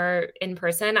lot more in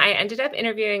person. I ended up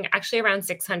interviewing actually around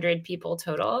 600 people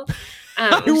total.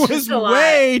 It was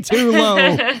way too low.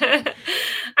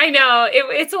 I know.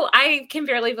 I can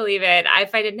barely believe it.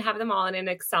 If I didn't have them all in an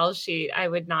Excel sheet, I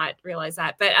would not realize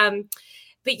that.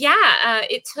 But yeah,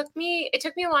 it took me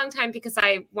a long time because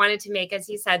I wanted to make, as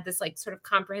he said, this like sort of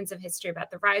comprehensive history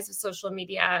about the rise of social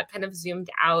media, kind of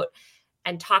zoomed out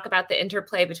and talk about the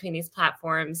interplay between these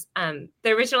platforms. The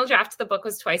original draft of the book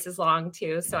was twice as long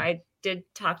too. So I did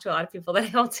talk to a lot of people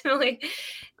that I ultimately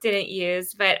didn't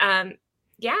use. But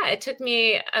yeah, it took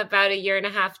me about 1.5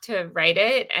 years to write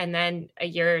it and then a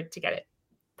year to get it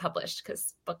published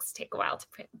because books take a while to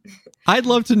print. I'd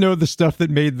love to know the stuff that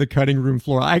made the cutting room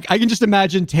floor. I can just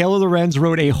imagine Taylor Lorenz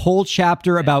wrote a whole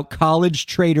chapter about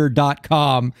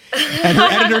collegetrader.com and her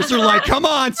editors are like, come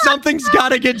on, something's got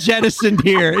to get jettisoned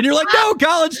here. And you're like, no,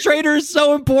 College Trader is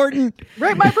so important.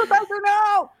 Write my professor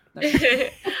now.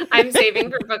 I'm saving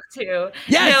for book 2.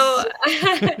 Yes. No,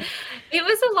 it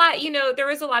was a lot, there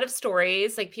was a lot of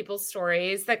stories, like people's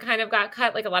stories that kind of got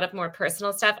cut, like a lot of more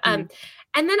personal stuff.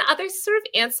 And then other sort of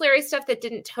ancillary stuff that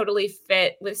didn't totally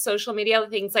fit with social media,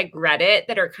 things like Reddit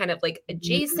that are kind of like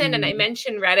adjacent. And I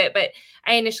mentioned Reddit, but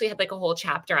I initially had like a whole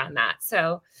chapter on that.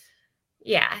 So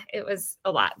yeah, it was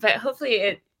a lot, but hopefully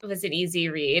it was an easy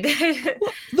read.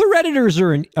 The Redditors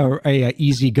are a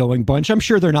easygoing bunch. I'm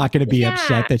sure they're not going to be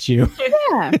upset that you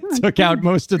took out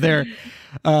most of their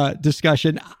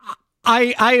discussion.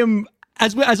 I am,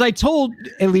 as I told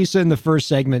Elisa in the first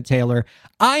segment, Taylor,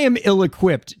 I am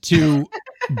ill-equipped to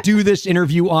do this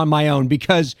interview on my own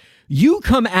because you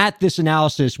come at this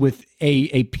analysis with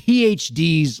a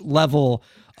PhD's level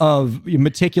of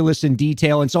meticulous in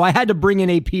detail. And so I had to bring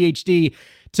in a PhD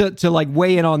to like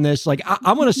weigh in on this. Like,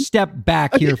 I'm going to step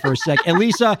back here for a sec.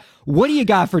 Elisa, what do you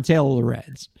got for Taylor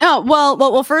Lorenz? Oh,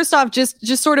 well, first off,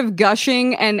 just sort of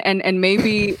gushing and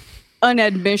maybe an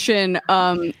admission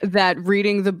that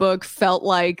reading the book felt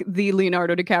like the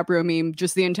Leonardo DiCaprio meme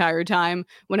just the entire time.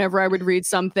 Whenever I would read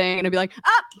something and I'd be like,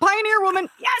 Pioneer Woman,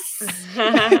 yes!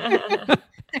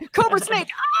 Cobra Snake,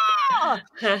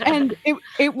 and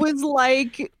it was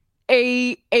like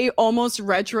a almost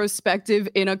retrospective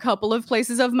in a couple of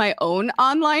places of my own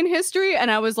online history, and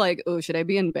I was like, oh, should I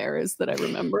be embarrassed that I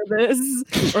remember this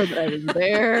or that I was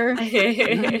there?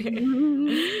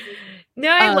 No,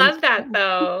 I love that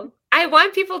though. I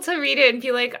want people to read it and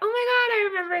be like, oh my God, I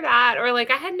remember that. Or like,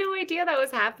 I had no idea that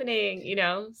was happening,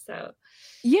 so.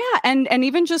 Yeah. And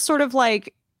even just sort of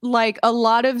like a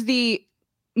lot of the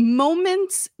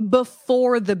moments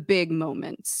before the big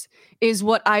moments is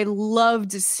what I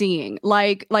loved seeing.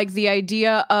 Like the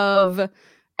idea of,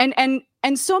 and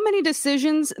so many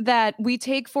decisions that we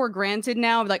take for granted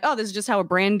now, like, oh, this is just how a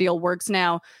brand deal works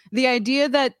now. The idea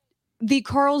that the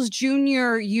Carl's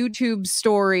Jr. YouTube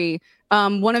story,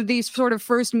 one of these sort of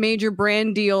first major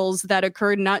brand deals that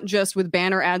occurred not just with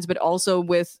banner ads, but also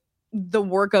with the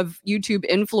work of YouTube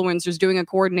influencers doing a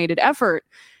coordinated effort.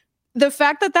 The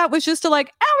fact that was just we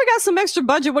got some extra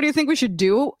budget. What do you think we should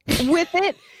do with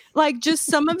it? Like just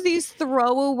some of these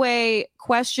throwaway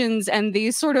questions and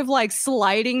these sort of like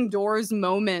sliding doors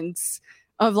moments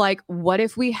of like, what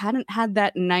if we hadn't had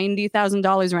that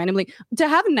 $90,000 randomly to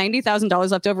have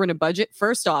 $90,000 left over in a budget?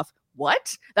 First off,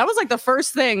 what? That was like the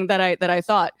first thing that I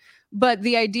thought. But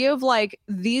the idea of like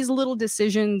these little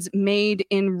decisions made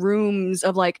in rooms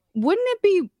of like, wouldn't it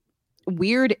be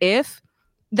weird if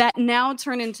that now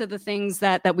turn into the things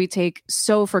that we take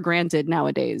so for granted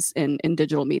nowadays in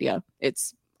digital media?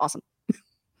 It's awesome.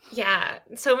 Yeah.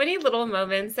 So many little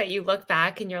moments that you look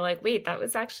back and you're like, wait, that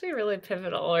was actually really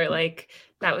pivotal. Or like,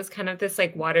 that was kind of this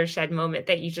like watershed moment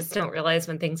that you just don't realize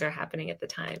when things are happening at the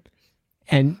time.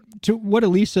 And to what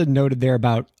Elisa noted there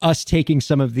about us taking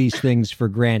some of these things for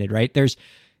granted, right? There's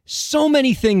so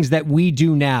many things that we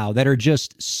do now that are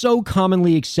just so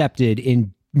commonly accepted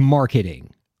in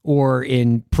marketing or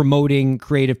in promoting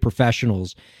creative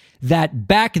professionals that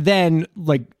back then,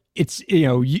 like, it's,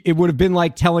 it would have been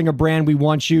like telling a brand, we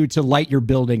want you to light your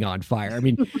building on fire. I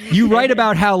mean, you write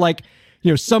about how like,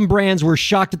 some brands were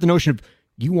shocked at the notion of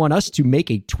you want us to make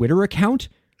a Twitter account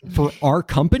for our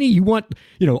company? You want,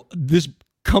 this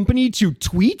company to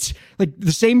tweet like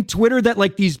the same Twitter that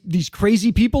like these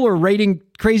crazy people are writing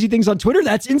crazy things on Twitter?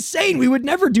 That's insane. We would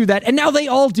never do that. And now they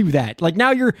all do that. Like now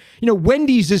you're,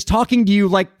 Wendy's is talking to you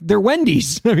like they're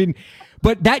Wendy's. I mean,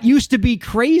 but that used to be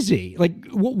crazy. Like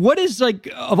what is like,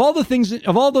 of all the things,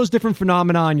 of all those different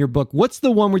phenomena in your book, what's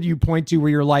the one where you point to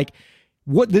where you're like,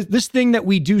 what this thing that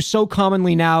we do so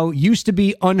commonly now used to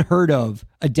be unheard of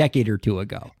a decade or two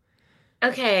ago?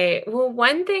 Okay. Well,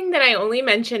 one thing that I only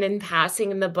mentioned in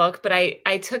passing in the book, but it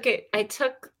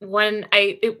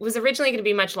was originally going to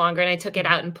be much longer and I took it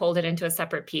out and pulled it into a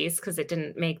separate piece because it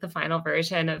didn't make the final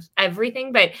version of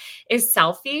everything, but is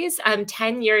selfies.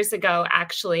 10 years ago,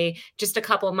 actually, just a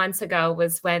couple months ago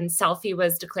was when selfie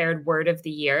was declared word of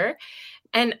the year.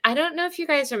 And I don't know if you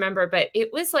guys remember, but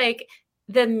it was like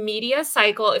the media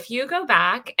cycle. If you go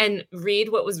back and read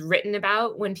what was written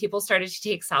about when people started to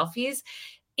take selfies,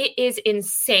 it is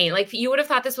insane. Like you would have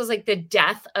thought this was like the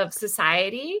death of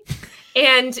society.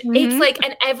 And it's like,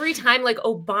 and every time like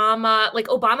Obama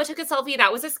took a selfie,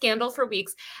 that was a scandal for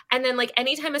weeks. And then like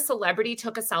anytime a celebrity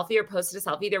took a selfie or posted a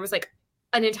selfie, there was like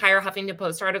an entire Huffington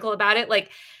Post article about it.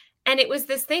 Like, and it was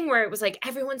this thing where it was like,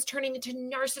 everyone's turning into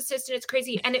narcissists and it's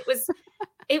crazy. And it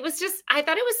was just, I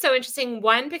thought it was so interesting.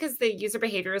 One, because the user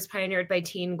behavior was pioneered by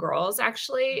teen girls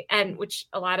actually, and which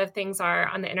a lot of things are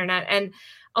on the internet. And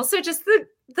also just the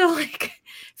like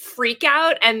freak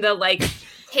out and the like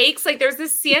takes, like there's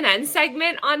this CNN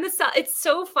segment on the cell. It's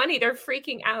so funny. They're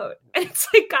freaking out. And it's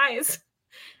like, guys,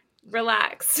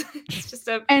 relax. It's just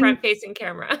a front-facing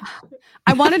camera.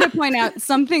 I wanted to point out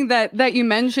something that you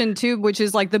mentioned too, which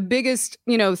is like the biggest,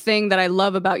 thing that I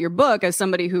love about your book as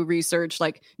somebody who researched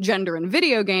like gender in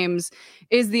video games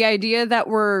is the idea that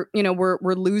we're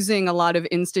losing a lot of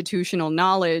institutional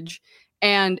knowledge.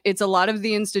 And it's a lot of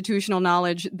the institutional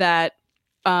knowledge that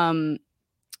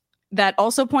that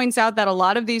also points out that a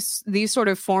lot of these sort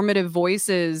of formative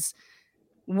voices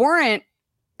weren't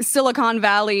Silicon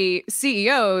Valley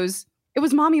CEOs. It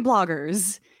was mommy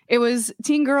bloggers. It was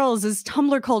teen girls, it's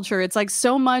Tumblr culture. It's like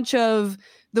so much of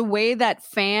the way that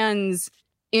fans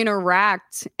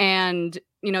interact and,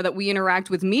 that we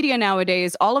interact with media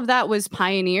nowadays, all of that was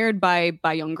pioneered by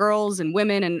young girls and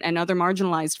women and other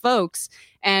marginalized folks.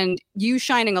 And you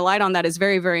shining a light on that is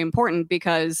very, very important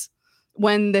because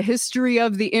when the history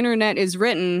of the internet is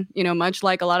written, much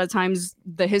like a lot of times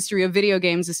the history of video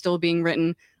games is still being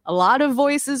written, a lot of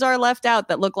voices are left out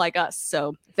that look like us.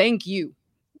 So thank you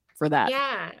for that.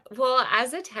 Yeah. Well,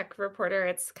 as a tech reporter,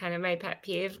 it's kind of my pet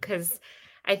peeve because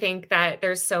I think that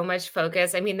there's so much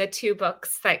focus. I mean, the two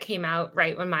books that came out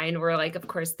right when mine were like, of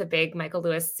course, the big Michael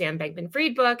Lewis, Sam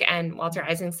Bankman-Fried book and Walter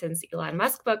Isaacson's Elon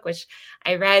Musk book, which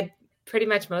I read pretty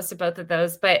much most of both of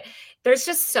those. But there's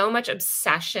just so much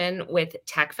obsession with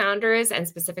tech founders and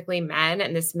specifically men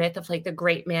and this myth of like the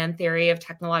great man theory of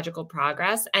technological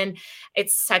progress. And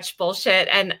it's such bullshit.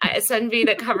 And it's envy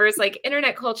that covers like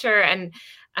internet culture and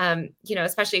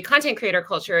especially content creator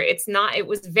culture. It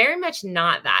was very much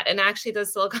not that. And actually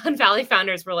those Silicon Valley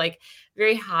founders were like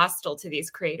very hostile to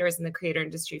these creators in the creator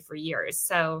industry for years.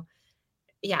 So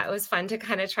yeah, it was fun to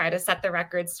kind of try to set the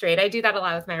record straight. I do that a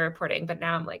lot with my reporting, but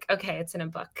now I'm like, okay, it's in a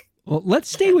book. Well,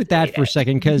 let's stay with that for a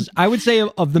second, because I would say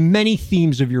of the many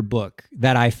themes of your book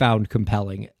that I found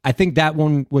compelling, I think that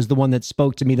one was the one that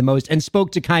spoke to me the most and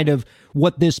spoke to kind of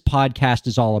what this podcast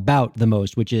is all about the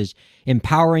most, which is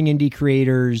empowering indie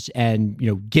creators and,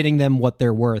 getting them what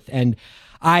they're worth. And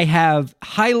I have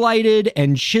highlighted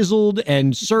and chiseled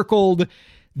and circled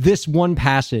this one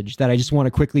passage that I just want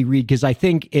to quickly read because I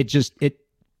think it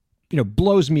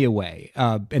blows me away.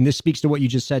 And this speaks to what you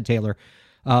just said, Taylor.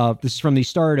 This is from the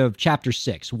start of chapter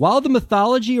 6. While the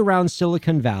mythology around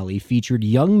Silicon Valley featured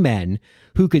young men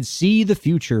who could see the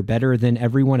future better than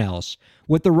everyone else,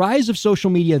 what the rise of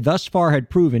social media thus far had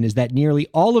proven is that nearly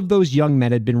all of those young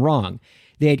men had been wrong.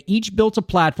 They had each built a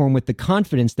platform with the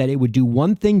confidence that it would do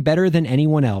one thing better than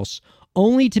anyone else,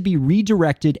 only to be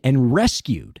redirected and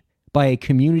rescued by a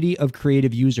community of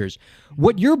creative users.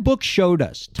 What your book showed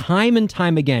us time and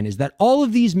time again is that all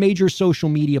of these major social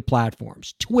media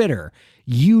platforms, Twitter,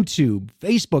 YouTube,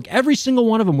 Facebook, every single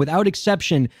one of them without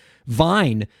exception,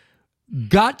 Vine,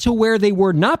 got to where they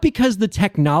were not because the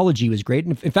technology was great.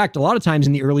 In fact, a lot of times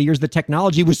in the early years, the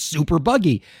technology was super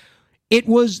buggy. It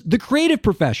was the creative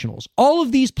professionals. All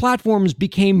of these platforms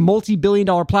became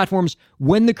multi-billion-dollar platforms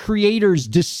when the creators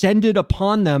descended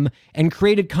upon them and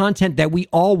created content that we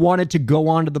all wanted to go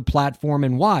onto the platform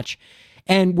and watch.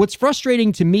 And what's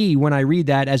frustrating to me when I read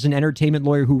that as an entertainment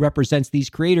lawyer who represents these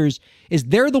creators is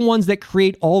they're the ones that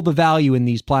create all the value in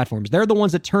these platforms. They're the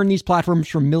ones that turn these platforms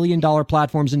from $1 million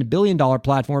platforms into $1 billion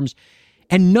platforms,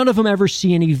 and none of them ever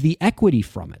see any of the equity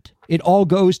from it. It all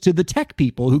goes to the tech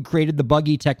people who created the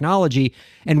buggy technology.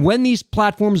 And when these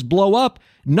platforms blow up,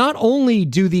 not only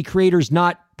do the creators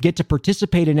not get to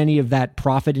participate in any of that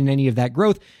profit, in any of that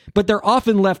growth, but they're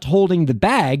often left holding the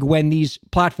bag when these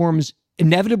platforms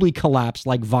inevitably collapse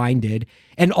like Vine did,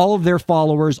 and all of their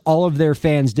followers, all of their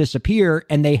fans disappear,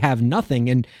 and they have nothing.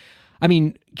 And I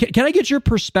mean, can I get your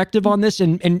perspective on this?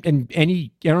 And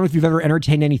any, I don't know if you've ever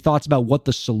entertained any thoughts about what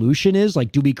the solution is.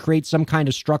 Like, do we create some kind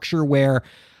of structure where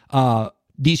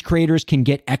these creators can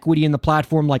get equity in the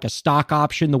platform, like a stock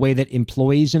option, the way that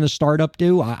employees in a startup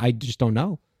do? I just don't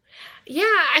know. Yeah,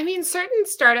 I mean, certain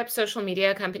startup social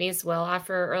media companies will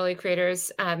offer early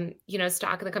creators,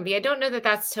 stock in the company. I don't know that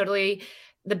that's totally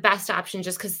the best option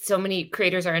just because so many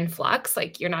creators are in flux.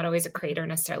 Like, you're not always a creator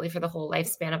necessarily for the whole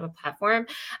lifespan of a platform.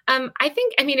 I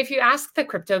think, if you ask the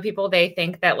crypto people, they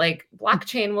think that like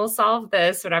blockchain will solve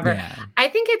this, whatever. Yeah. I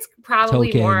think it's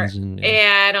probably tokens more,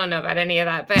 I don't know about any of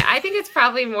that, but I think it's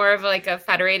probably more of like a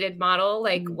federated model.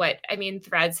 Like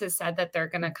Threads has said that they're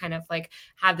going to kind of like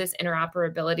have this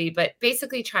interoperability, but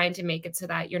basically trying to make it so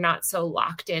that you're not so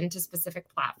locked into specific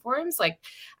platforms. Like,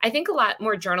 I think a lot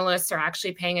more journalists are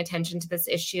actually paying attention to this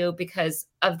issue because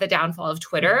of the downfall of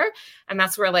Twitter. And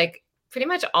that's where like pretty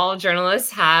much all journalists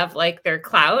have like their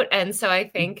clout. And so I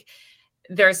think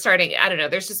they're starting, I don't know,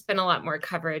 there's just been a lot more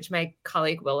coverage. My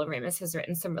colleague Willa Ramus has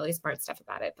written some really smart stuff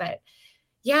about it, but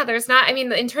yeah, there's not,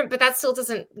 but that still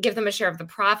doesn't give them a share of the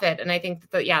profit. And I think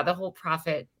that, the whole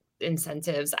profit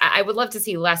incentives, I would love to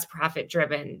see less profit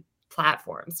driven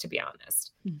platforms, to be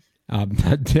honest.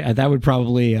 That would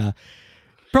probably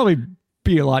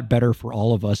be a lot better for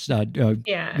all of us,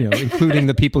 including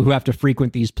the people who have to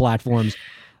frequent these platforms.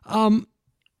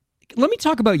 Let me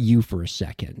talk about you for a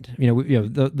second.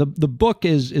 The book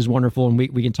is wonderful, and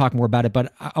we can talk more about it.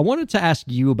 But I wanted to ask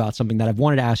you about something that I've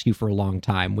wanted to ask you for a long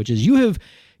time, which is you have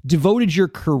devoted your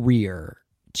career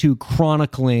to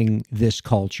chronicling this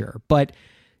culture, but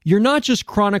you're not just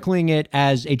chronicling it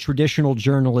as a traditional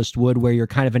journalist would, where you're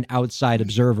kind of an outside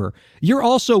observer. You're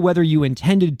also, whether you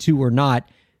intended to or not,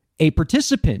 a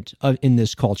participant in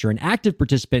this culture, an active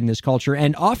participant in this culture,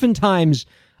 and oftentimes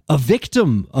a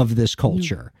victim of this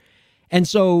culture. And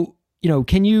so,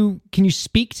 can you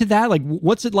speak to that? Like,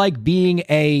 what's it like being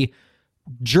a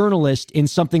journalist in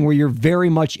something where you're very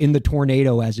much in the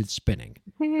tornado as it's spinning?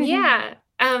 Yeah.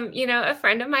 A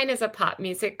friend of mine is a pop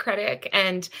music critic,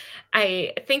 and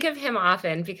I think of him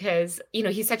often because,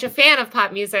 he's such a fan of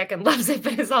pop music and loves it,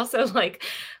 but is also like,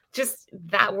 just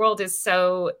that world is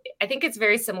so, I think it's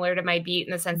very similar to my beat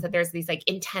in the sense that there's these like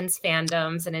intense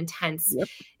fandoms and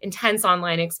intense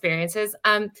online experiences.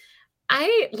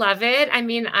 I love it. I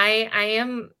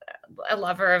am a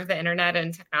lover of the internet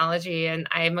and technology, and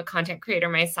I'm a content creator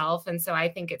myself. And so I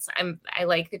think I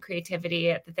like the creativity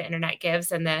that the internet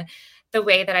gives, and the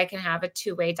way that I can have a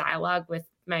two-way dialogue with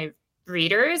my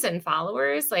readers and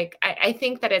followers. Like, I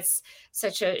think that it's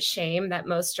such a shame that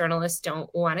most journalists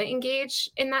don't want to engage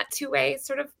in that two-way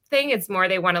sort of thing. It's more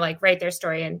they want to like write their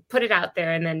story and put it out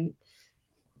there and then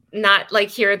not like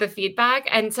hear the feedback.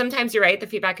 And sometimes you're right, the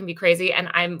feedback can be crazy, and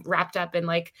I'm wrapped up in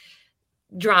like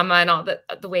drama and all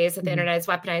the ways that the internet is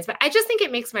weaponized. But I just think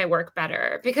it makes my work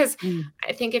better, because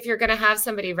I think if you're going to have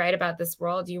somebody write about this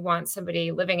world, you want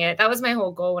somebody living it. That was my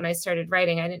whole goal when I started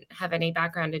writing. I didn't have any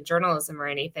background in journalism or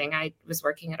anything. I was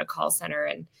working at a call center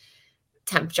and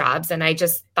temp jobs. And I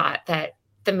just thought that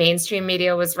the mainstream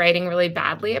media was writing really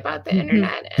badly about the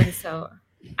internet. And so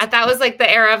that was like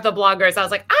the era of the bloggers. I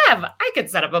was like, I could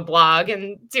set up a blog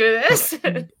and do this.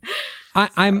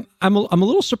 I'm a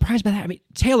little surprised by that.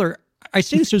 Taylor, I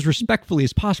say this as respectfully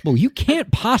as possible. You can't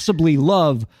possibly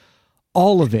love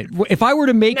all of it. If I were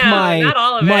to make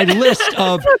my list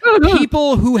of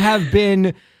people who have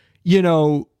been,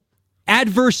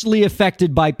 adversely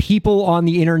affected by people on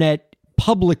the internet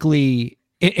publicly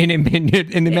and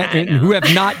who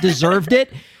have not deserved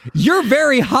it, you're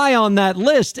very high on that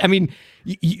list.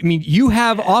 You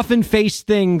have often faced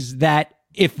things that,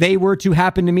 if they were to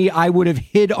happen to me, I would have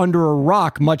hid under a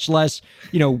rock, much less,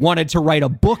 wanted to write a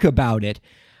book about it.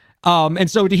 And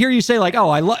so to hear you say like,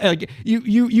 I love, like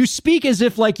you speak as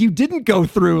if like you didn't go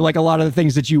through like a lot of the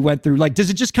things that you went through. Like, does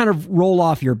it just kind of roll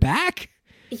off your back?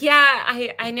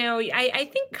 Yeah, I know. I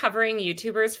think covering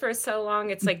YouTubers for so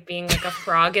long, it's like being like a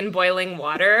frog in boiling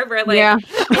water. Where like,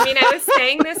 I was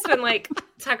saying this when like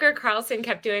Tucker Carlson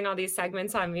kept doing all these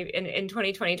segments on me in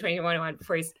 2020, 2021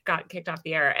 before he got kicked off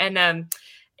the air. And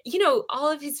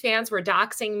all of his fans were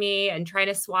doxing me and trying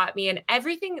to swat me and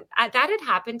everything that had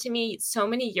happened to me so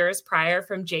many years prior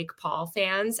from Jake Paul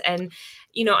fans. And,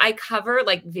 I cover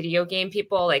like video game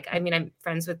people. Like, I mean, I'm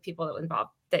friends with people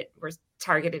that were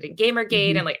targeted in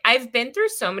Gamergate. And like, I've been through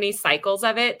so many cycles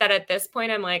of it that at this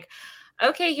point I'm like,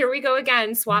 okay, here we go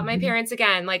again. Swap my parents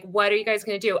again. Like, what are you guys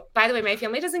going to do? By the way, my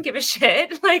family doesn't give a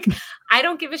shit. Like, I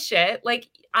don't give a shit. Like,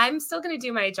 I'm still going to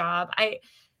do my job.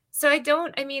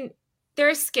 There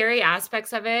are scary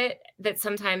aspects of it that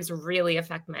sometimes really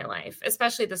affect my life,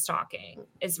 especially the stalking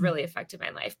is really affected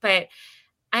my life. But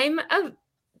I'm a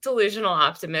delusional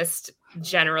optimist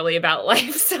generally about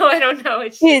life. So I don't know.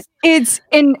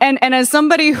 And as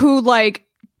somebody who like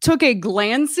took a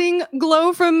glancing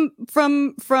glow from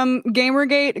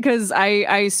Gamergate, because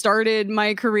I started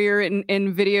my career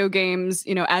in video games,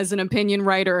 as an opinion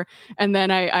writer, and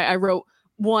then I wrote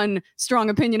one strong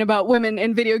opinion about women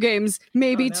in video games,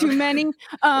 maybe too many,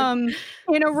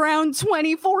 in around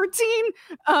 2014.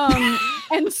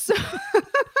 And so,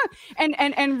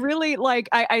 and really like,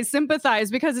 I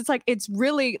sympathize because it's like, it's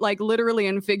really like literally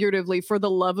and figuratively for the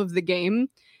love of the game.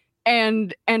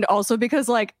 And also because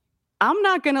like, I'm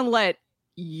not going to let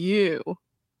you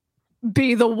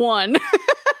be the one.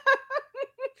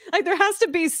 Like there has to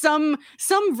be some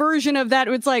version of that.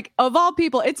 It's like, of all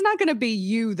people, it's not going to be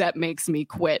you that makes me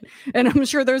quit. And I'm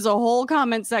sure there's a whole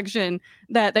comment section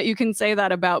that you can say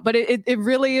that about. But it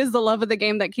really is the love of the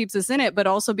game that keeps us in it. But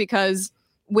also because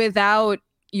without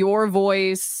your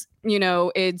voice,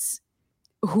 it's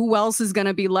who else is going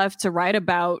to be left to write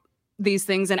about these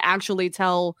things and actually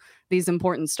tell these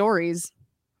important stories.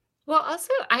 Well,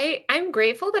 also, I'm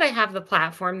grateful that I have the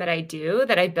platform that I do,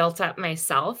 that I built up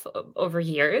myself over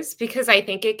years, because I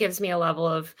think it gives me a level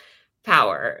of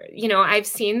power. I've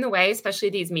seen the way, especially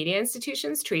these media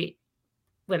institutions treat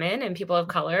women and people of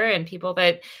color and people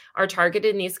that are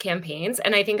targeted in these campaigns.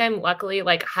 And I think I'm luckily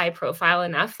like high profile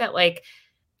enough that like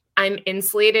I'm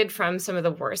insulated from some of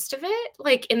the worst of it,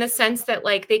 like in the sense that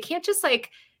like they can't just like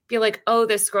be like, oh,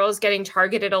 this girl is getting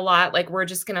targeted a lot. Like, we're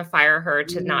just going to fire her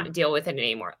to not deal with it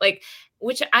anymore. Like,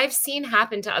 which I've seen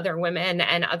happen to other women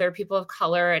and other people of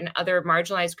color and other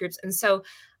marginalized groups. And so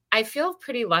I feel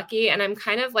pretty lucky. And I'm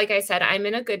kind of, like I said, I'm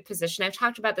in a good position. I've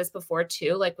talked about this before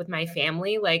too, like with my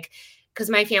family, like, because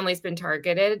my family's been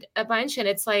targeted a bunch. And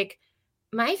it's like,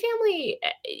 my family,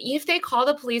 if they call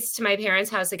the police to my parents'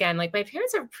 house again, like my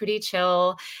parents are pretty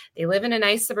chill. They live in a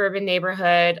nice suburban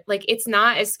neighborhood. Like it's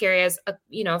not as scary as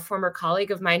a former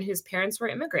colleague of mine whose parents were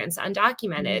immigrants,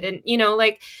 undocumented. And,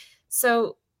 like,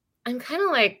 so I'm kind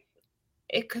of like,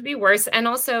 it could be worse. And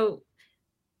also,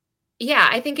 yeah,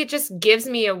 I think it just gives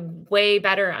me a way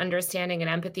better understanding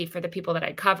and empathy for the people that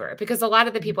I cover, because a lot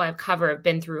of the people I cover have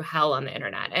been through hell on the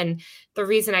internet. And the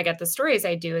reason I get the stories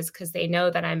I do is because they know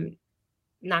that I'm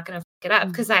not going to fuck it up,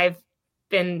 because I've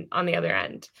been on the other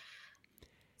end.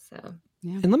 So,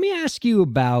 yeah. And let me ask you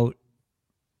about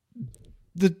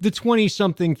the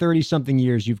 20-something, 30-something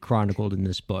years you've chronicled in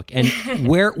this book, and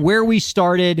where we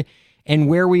started and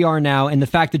where we are now, and the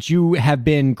fact that you have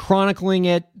been chronicling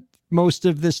it most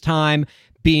of this time,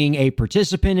 being a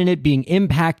participant in it, being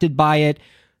impacted by it,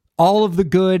 all of the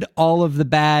good, all of the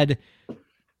bad.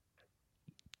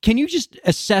 Can you just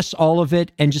assess all of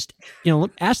it and just,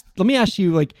 let me ask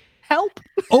you, like, help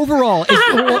overall,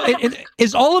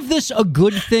 is all of this a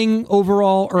good thing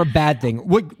overall or a bad thing?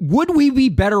 Would we be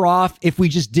better off if we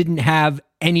just didn't have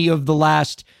any of the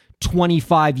last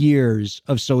 25 years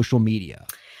of social media?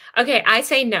 Okay, I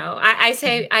say no. I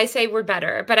say we're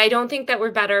better, but I don't think that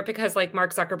we're better because like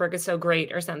Mark Zuckerberg is so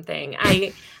great or something.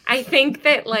 I think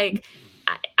that like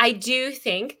I do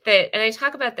think that, and I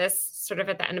talk about this sort of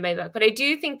at the end of my book, but I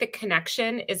do think the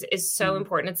connection is so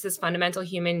important. It's this fundamental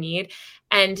human need,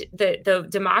 and the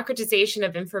democratization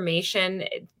of information,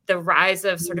 the rise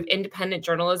of sort of independent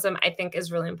journalism, I think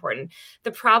is really important.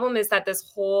 The problem is that this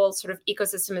whole sort of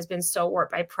ecosystem has been so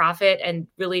warped by profit and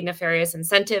really nefarious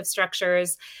incentive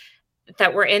structures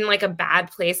that we're in like a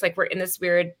bad place. Like we're in this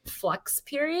weird flux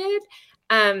period.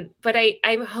 But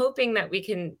I'm hoping that we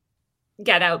can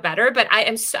get out better, but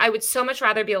I would so much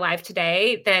rather be alive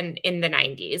today than in the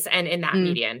 90s and in that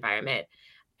media environment,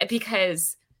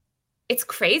 because it's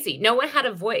crazy. No one had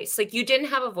a voice. Like you didn't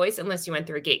have a voice unless you went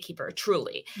through a gatekeeper,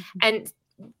 truly. And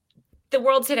the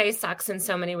world today sucks in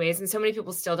so many ways, and so many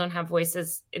people still don't have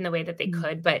voices in the way that they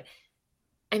could. But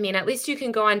I mean, at least you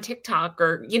can go on TikTok,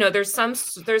 or there's some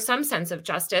sense of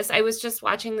justice. I was just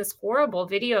watching this horrible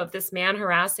video of this man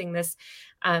harassing this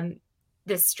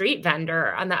street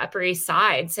vendor on the Upper East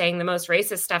Side, saying the most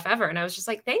racist stuff ever. And I was just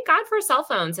like, thank God for cell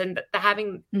phones and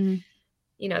having,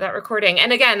 that recording.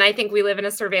 And again, I think we live in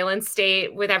a surveillance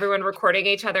state with everyone recording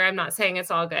each other. I'm not saying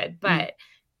it's all good, but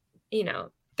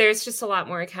there's just a lot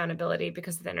more accountability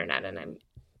because of the internet. And I'm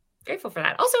grateful for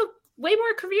that. Also, way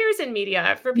more careers in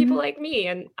media for people like me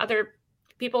and other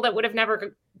people that would have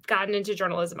never gotten into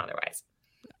journalism otherwise.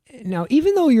 Now,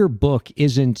 even though your book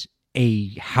isn't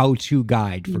a how-to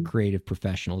guide for creative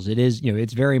professionals, it is,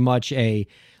 it's very much an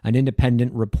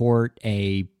independent report,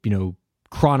 a,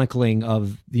 chronicling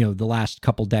of, the last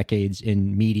couple decades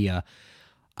in media.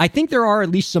 I think there are at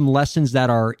least some lessons that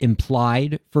are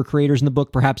implied for creators in the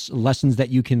book, perhaps lessons that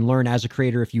you can learn as a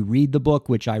creator if you read the book,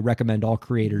 which I recommend all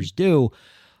creators do.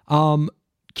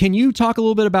 Can you talk a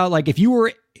little bit about, like, if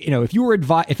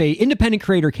a independent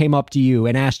creator came up to you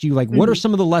and asked you, like, what are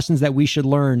some of the lessons that we should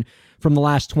learn from the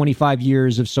last 25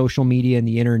 years of social media and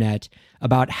the internet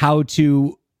about how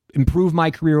to improve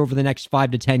my career over the next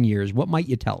 5 to 10 years? What might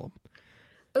you tell them?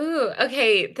 Ooh,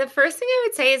 okay. The first thing I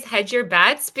would say is hedge your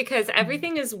bets, because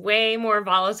everything is way more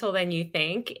volatile than you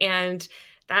think. And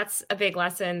that's a big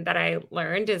lesson that I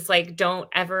learned is, like, don't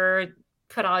ever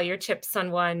put all your chips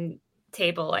on one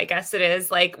table, I guess it is,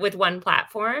 like, with one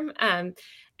platform, and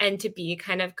to be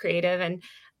kind of creative. And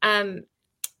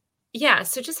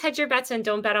so just hedge your bets and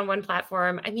don't bet on one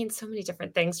platform. I mean, so many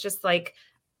different things, just like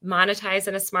monetize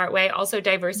in a smart way. Also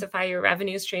diversify your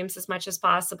revenue streams as much as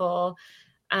possible.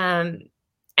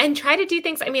 And try to do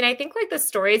things. I mean, I think, like, the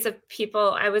stories of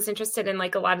people, I was interested in,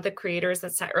 like, a lot of the creators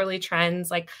that set early trends.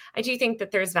 Like, I do think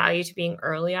that there's value to being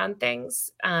early on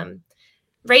things.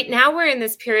 Right now we're in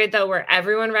this period, though, where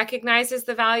everyone recognizes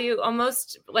the value,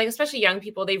 almost, like, especially young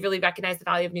people, they really recognize the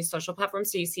value of new social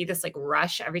platforms. So you see this, like,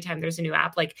 rush every time there's a new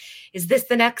app, like, is this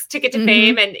the next ticket to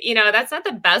fame? And, that's not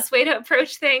the best way to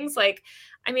approach things. Like,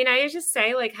 I mean, I just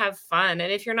say, like, have fun.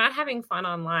 And if you're not having fun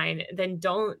online, then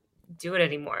don't do it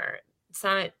anymore. It's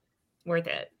not worth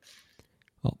it.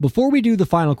 Well, before we do the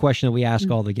final question that we ask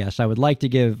all the guests, I would like to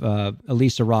give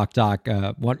Elisa Rockdock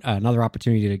another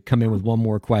opportunity to come in with one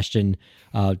more question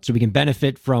so we can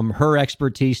benefit from her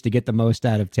expertise to get the most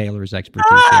out of Taylor's expertise.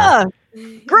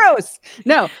 Gross.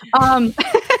 No.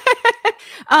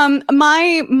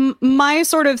 My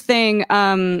sort of thing,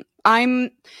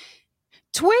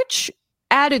 Twitch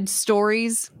added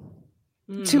stories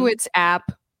to its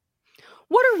app.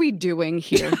 What are we doing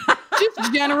here?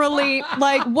 Just generally,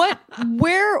 like, where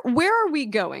are we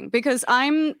going? Because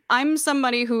I'm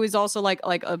somebody who is also like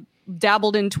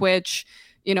dabbled in Twitch,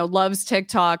 loves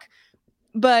TikTok,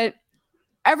 but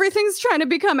everything's trying to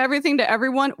become everything to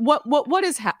everyone. What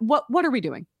are we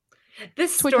doing? The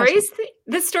stories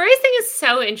thing is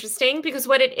so interesting, because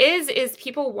what it is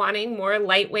people wanting more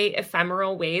lightweight,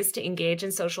 ephemeral ways to engage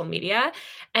in social media.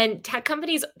 And tech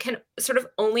companies can sort of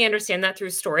only understand that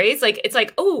through stories. Like, it's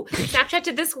like, oh, Snapchat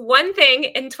did this one thing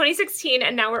in 2016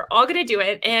 and now we're all going to do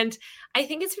it. And I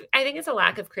think it's a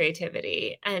lack of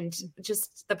creativity, and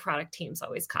just the product teams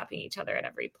always copying each other at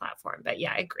every platform. But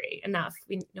yeah, I agree. Enough.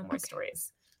 We no more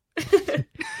stories.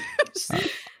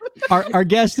 Our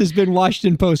guest has been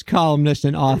Washington Post columnist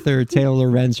and author Taylor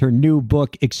Lorenz. Her new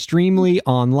book, Extremely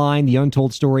Online, The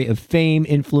Untold Story of Fame,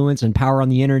 Influence, and Power on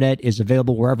the Internet, is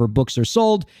available wherever books are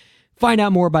sold. Find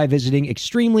out more by visiting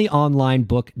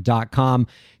extremelyonlinebook.com.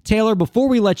 Taylor, before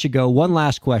we let you go, one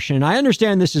last question. And I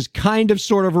understand this is kind of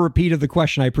sort of a repeat of the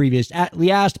question I previously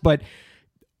asked, but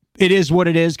it is what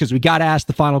it is, because we got to ask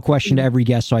the final question to every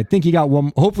guest. So I think you got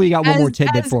one. Hopefully, you got one more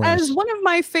tidbit for us. As one of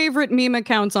my favorite meme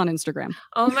accounts on Instagram.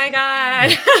 Oh my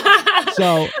God!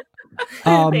 So,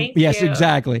 yes,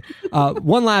 exactly.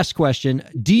 One last question: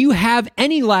 do you have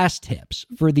any last tips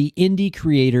for the indie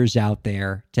creators out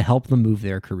there to help them move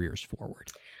their careers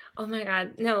forward? Oh my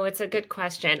God. No, it's a good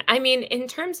question. I mean, in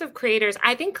terms of creators,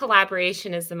 I think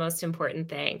collaboration is the most important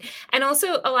thing. And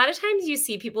also, a lot of times you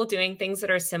see people doing things that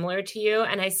are similar to you.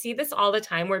 And I see this all the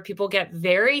time where people get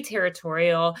very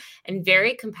territorial and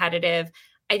very competitive.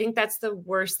 I think that's the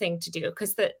worst thing to do,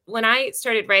 because when I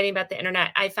started writing about the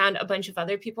internet, I found a bunch of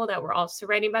other people that were also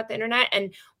writing about the internet,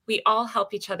 and we all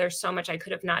help each other so much. I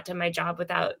could have not done my job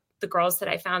without the girls that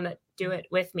I found that do it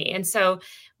with me. And so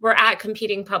we're at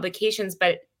competing publications,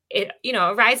 but a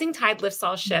rising tide lifts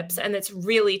all ships. And it's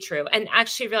really true. And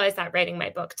actually realized that writing my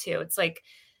book too. It's like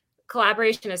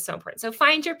collaboration is so important. So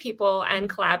find your people and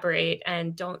collaborate,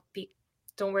 and don't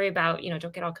worry about,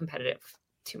 don't get all competitive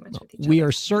too much with each other. We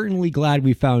are certainly glad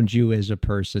we found you as a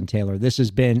person, Taylor. This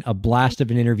has been a blast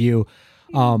of an interview.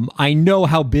 I know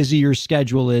how busy your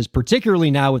schedule is,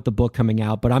 particularly now with the book coming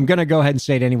out, but I'm going to go ahead and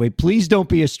say it anyway. Please don't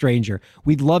be a stranger.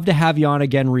 We'd love to have you on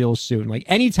again real soon. Like,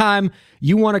 anytime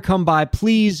you want to come by,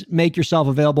 please make yourself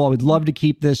available. I would love to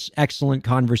keep this excellent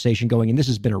conversation going, and this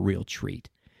has been a real treat.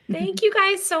 Thank you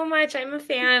guys so much. I'm a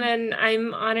fan and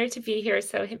I'm honored to be here.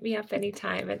 So hit me up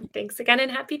anytime. And thanks again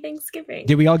and happy Thanksgiving.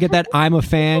 Did we all get that? I'm a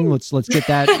fan. Let's get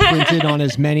that printed on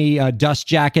as many dust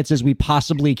jackets as we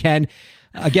possibly can.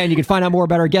 Again, you can find out more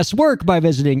about our guest's work by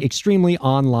visiting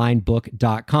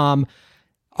extremelyonlinebook.com.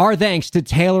 Our thanks to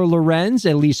Taylor Lorenz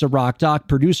and Lisa Rockdock,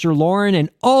 producer Lauren, and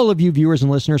all of you viewers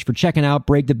and listeners for checking out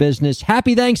Break the Business.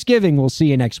 Happy Thanksgiving. We'll see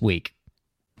you next week.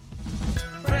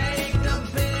 Break the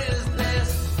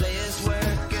business, place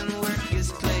work and work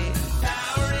is play.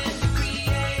 Power into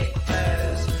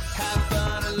creators, have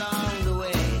fun along the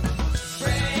way.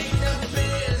 Break the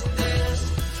business,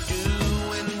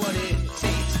 doing what it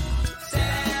takes.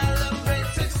 Celebrate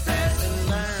success and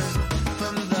learn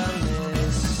from the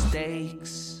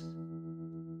mistakes.